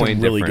 1 that's a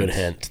point really difference.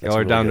 good hint. That's Y'all a are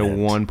really down to good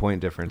hint. 1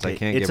 point difference. I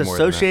can't It's give more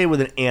than associated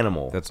with an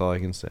animal. that. That's all I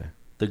can say.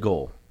 The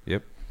goal.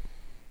 Yep.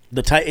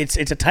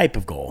 It's a type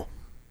of goal.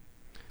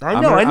 I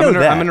know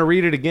that. I'm going to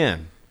read it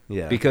again.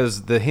 Yeah.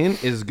 Because the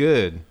hint is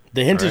good.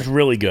 The hint is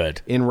really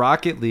good. In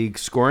Rocket League,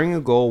 scoring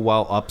a goal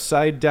while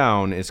upside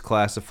down is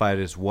classified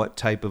as what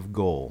type of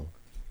goal?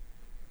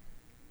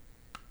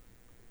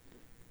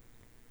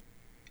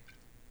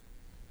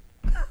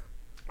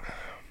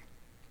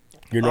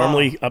 You're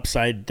normally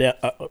upside down.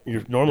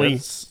 You're normally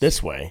That's-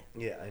 this way,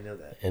 Yeah, I know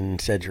that. and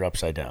instead you're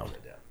upside down.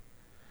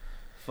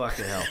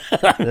 Fucking hell.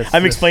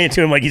 I'm explaining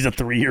to him like he's a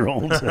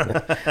 3-year-old.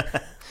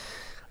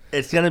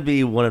 It's going to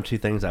be one of two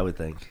things, I would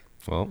think.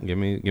 Well, give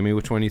me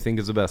which one you think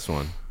is the best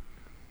one.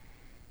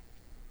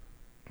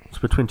 It's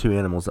between two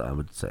animals, I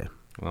would say.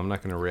 Well, I'm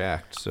not going to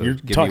react. So You're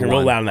give me talking real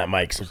one. loud on that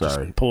mic, so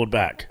Sorry. just pull it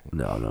back.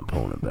 No, I'm not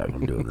pulling it back.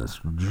 I'm doing this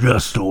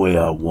just the way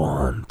I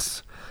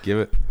want. Give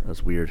it.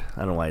 That's weird. I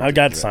don't know why. I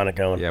got Sonic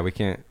going. Yeah, we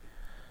can't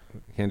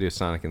do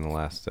Sonic in the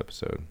last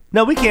episode.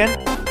 No, we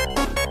can.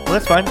 Well,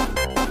 that's fine.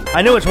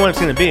 I know which one it's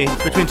going to be.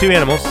 It's between two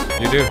animals.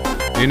 You do?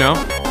 Do you know?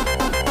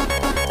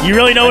 You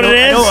really know what it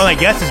I is? know what my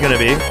guess is going to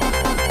be.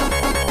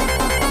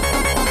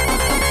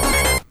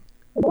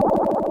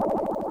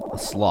 A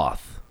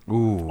sloth.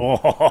 Ooh.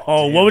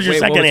 Oh, what was your Wait,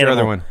 second what was your animal?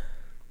 other one?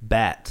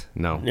 Bat.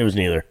 No. It was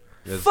neither.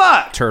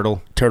 Fuck!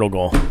 Turtle. Turtle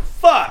goal.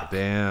 Fuck!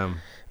 Damn.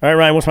 All right,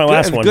 Ryan, what's my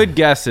last one? Good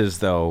guesses,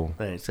 though.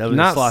 Thanks. That was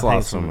Not sloth sloth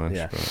hangs so from- much.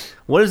 Yeah. but-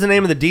 What is the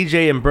name of the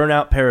DJ in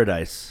Burnout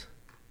Paradise?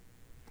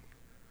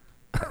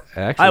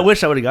 Actually, I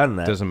wish I would have gotten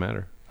that. Doesn't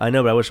matter. I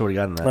know, but I wish I would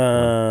have gotten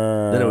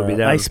that. Then it would be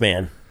down.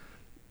 Iceman.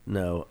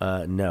 No.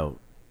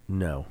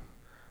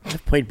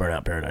 I've played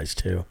Burnout Paradise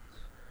too.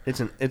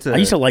 I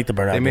used to like the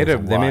Burnout. They made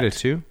games They made lot. it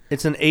too.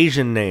 It's an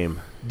Asian name.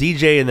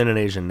 DJ and then an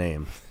Asian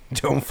name.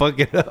 Don't fuck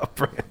it up,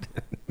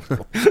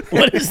 Brandon.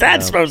 What is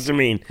that supposed to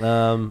mean?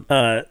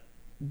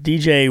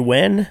 DJ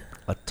when?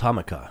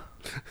 Atomica.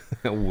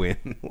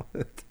 Win.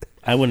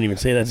 I wouldn't even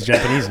say that's a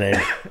Japanese name.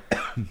 I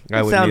It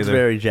wouldn't sounds either.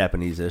 very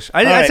Japanese-ish.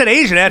 I right. said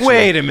Asian, actually.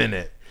 Wait a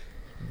minute.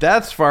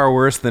 That's far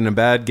worse than a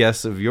bad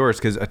guess of yours,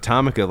 because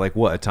Atomica, like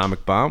what?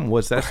 Atomic bomb?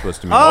 What's that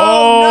supposed to mean? no.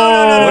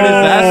 What is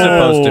that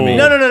supposed to mean?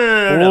 No.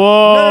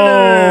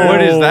 Whoa.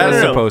 What is that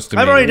supposed to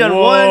mean? I've already done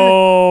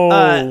Whoa.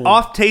 one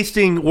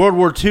off-tasting World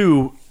War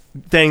II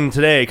thing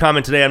today,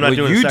 comment today. I'm not Well,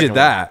 doing you the second did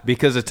that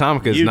because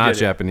Atomica is You not did it.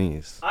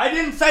 Japanese. one. I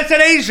didn't. I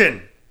said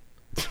Asian.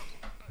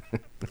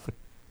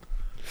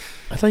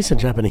 I thought you said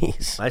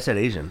Japanese. I said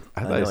Asian.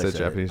 I thought know you said it.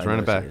 Japanese. I Run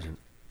know it I said back.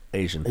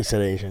 Asian. You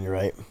said Asian. You're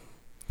right.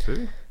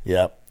 See?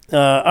 Yep.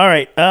 All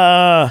right.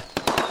 Well,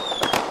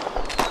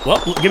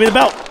 give me the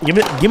belt.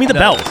 Give me the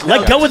belt.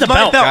 Let go with the my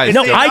belt. belt. Guys,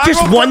 No, stop. I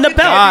just won the belt.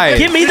 Guys,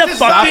 Give me the this is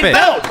fucking Stop it.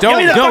 belt. Give Don't,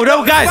 me the no, fucking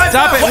no, guys, my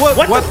stop belt.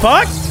 it. What the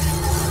fuck?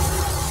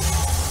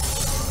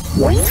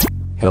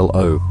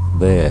 Hello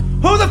there.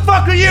 Who the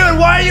fuck are you and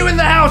why are you in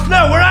the house?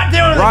 No, we're not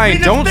doing this. Ryan, We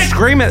just don't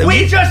scream at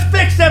We me. just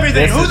fixed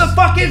everything. This Who the is-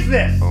 fuck is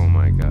this? Oh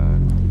my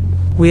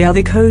god. We are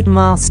the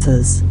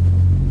Codemasters.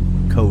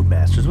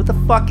 Codemasters. What the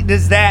fuck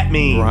does that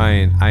mean?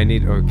 Ryan, I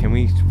need. Or can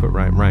we put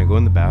Ryan? Ryan, go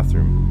in the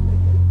bathroom.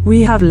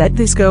 We have let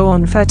this go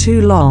on for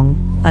too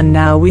long, and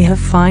now we have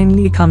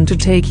finally come to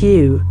take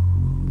you.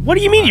 What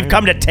do you mean you've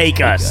come to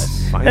take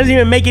us? That doesn't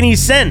even make any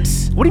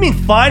sense. What do you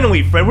mean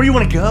finally, Fred? Where do you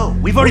want to go?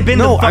 We've already been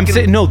No, to I'm fucking...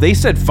 saying no. They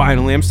said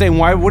finally. I'm saying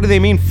why? What do they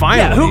mean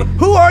finally? Yeah,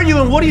 who are you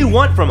and what do you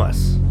want from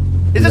us?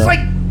 Is this like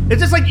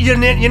you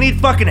need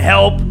fucking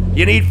help?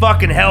 You need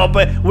fucking help,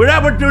 but we're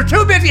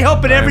too busy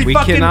helping every we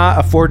fucking cannot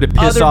afford to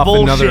piss other off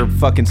another bullshit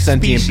fucking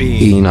sentient species.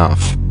 being.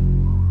 Enough.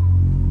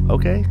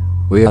 Okay.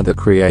 We are the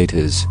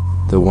creators,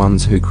 the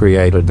ones who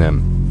created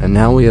them, and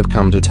now we have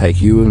come to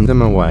take you and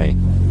them away.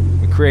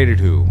 We created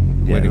who?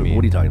 Yeah, What do you mean?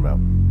 What are you talking about?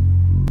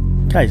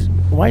 Guys,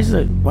 why is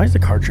the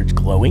cartridge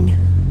glowing?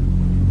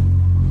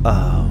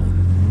 Oh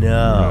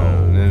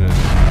no! No.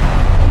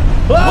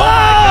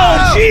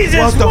 Whoa! Jesus!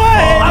 What the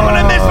fuck? I'm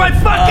gonna miss my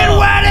fucking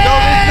wedding! No!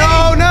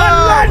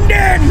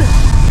 London!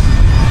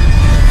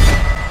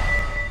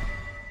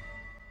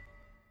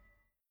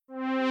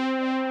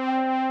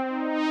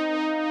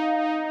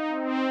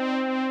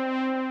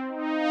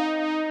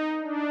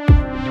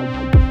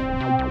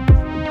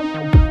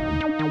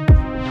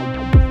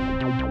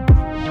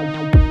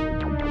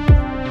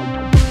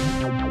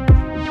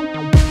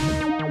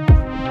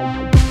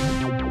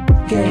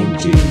 Game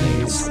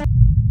Genies.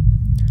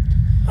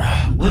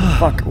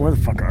 Where the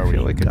fuck are we?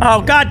 like a-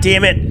 Oh, god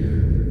damn it!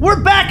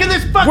 We're back in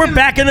this fucking. We're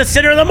back in the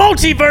center of the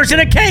multiverse in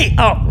a cave.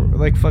 Oh, We're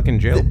like fucking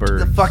jailbirds.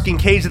 The fucking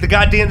cage of the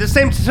goddamn the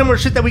same similar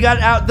shit that we got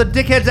out the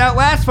dickheads out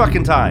last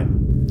fucking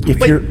time. if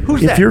Wait, you're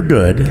who's if that? you're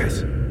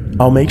good,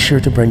 I'll make sure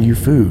to bring you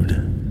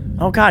food.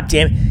 Oh god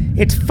damn it!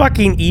 It's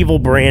fucking evil,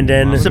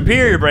 Brandon.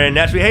 Superior brand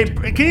naturally. Hey,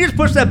 can you just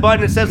push that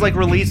button that says like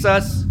release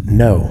us?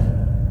 No,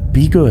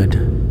 be good,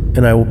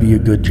 and I will be a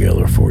good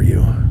jailer for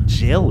you.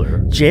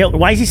 Jailer. Jail?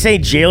 Why is he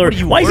saying jailer? do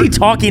you Why is he work-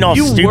 talking all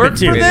you stupid work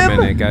too? for Wait them? a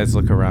minute, guys.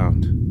 Look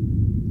around.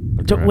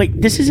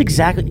 Wait, this is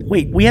exactly.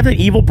 Wait, we have an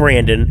evil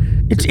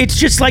Brandon. It's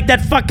just like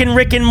that fucking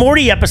Rick and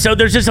Morty episode.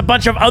 There's just a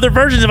bunch of other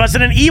versions of us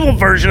and an evil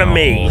version of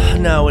me.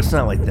 No, it's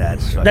not like that.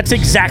 It's fucking- That's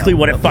exactly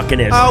what it fucking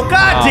is. Oh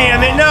god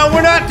damn it! No,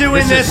 we're not doing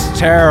This this. is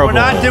terrible. We're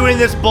not doing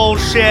this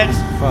bullshit.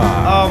 Fuck.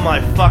 Oh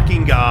my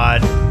fucking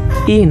god.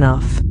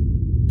 Enough.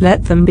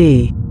 Let them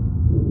be.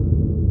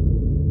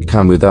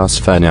 Come with us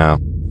for now.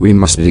 We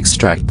must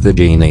extract the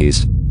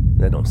genies.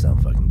 That don't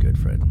sound fucking good,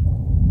 Fred.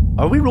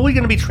 Are we really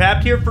gonna be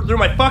trapped here through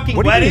my fucking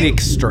What do you wedding? mean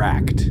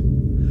extract?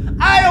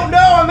 I don't know.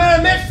 I'm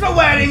gonna miss the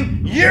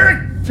wedding.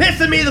 You're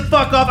pissing me the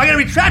fuck off. I'm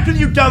gonna be trapped with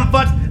you dumb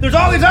fucks. There's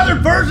all these other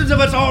versions of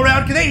us all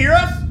around. Can they hear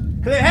us?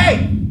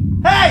 Hey!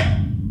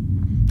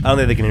 I don't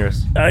think they can hear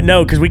us.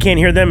 No, because we can't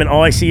hear them, and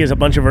all I see is a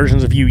bunch of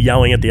versions of you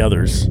yelling at the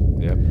others.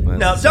 Yep.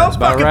 No, don't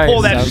fucking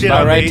pull that shit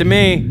about on right me. to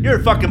me. You're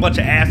a fucking bunch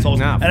of assholes.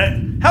 Nah.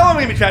 How long are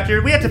we gonna be trapped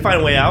here? We have to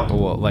find a way out.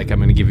 Well, like I'm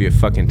gonna give you a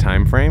fucking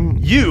time frame.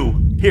 You,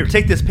 here,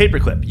 take this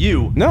paperclip.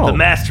 You, No. the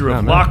master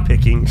of No.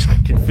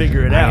 lockpicking, can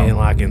figure it I ain't out.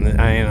 unlocking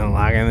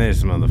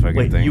this motherfucking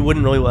Wait, thing. you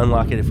wouldn't really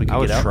unlock it if we could I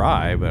would get out?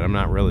 try, but I'm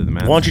not really the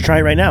master. Why don't you try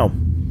it right now?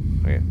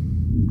 Okay.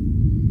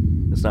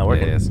 It's not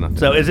working. Yeah, it's not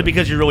So is it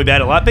because you're really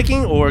bad at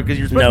lockpicking or because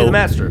you're supposed to be the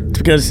master? It's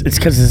because it's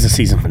the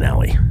season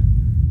finale.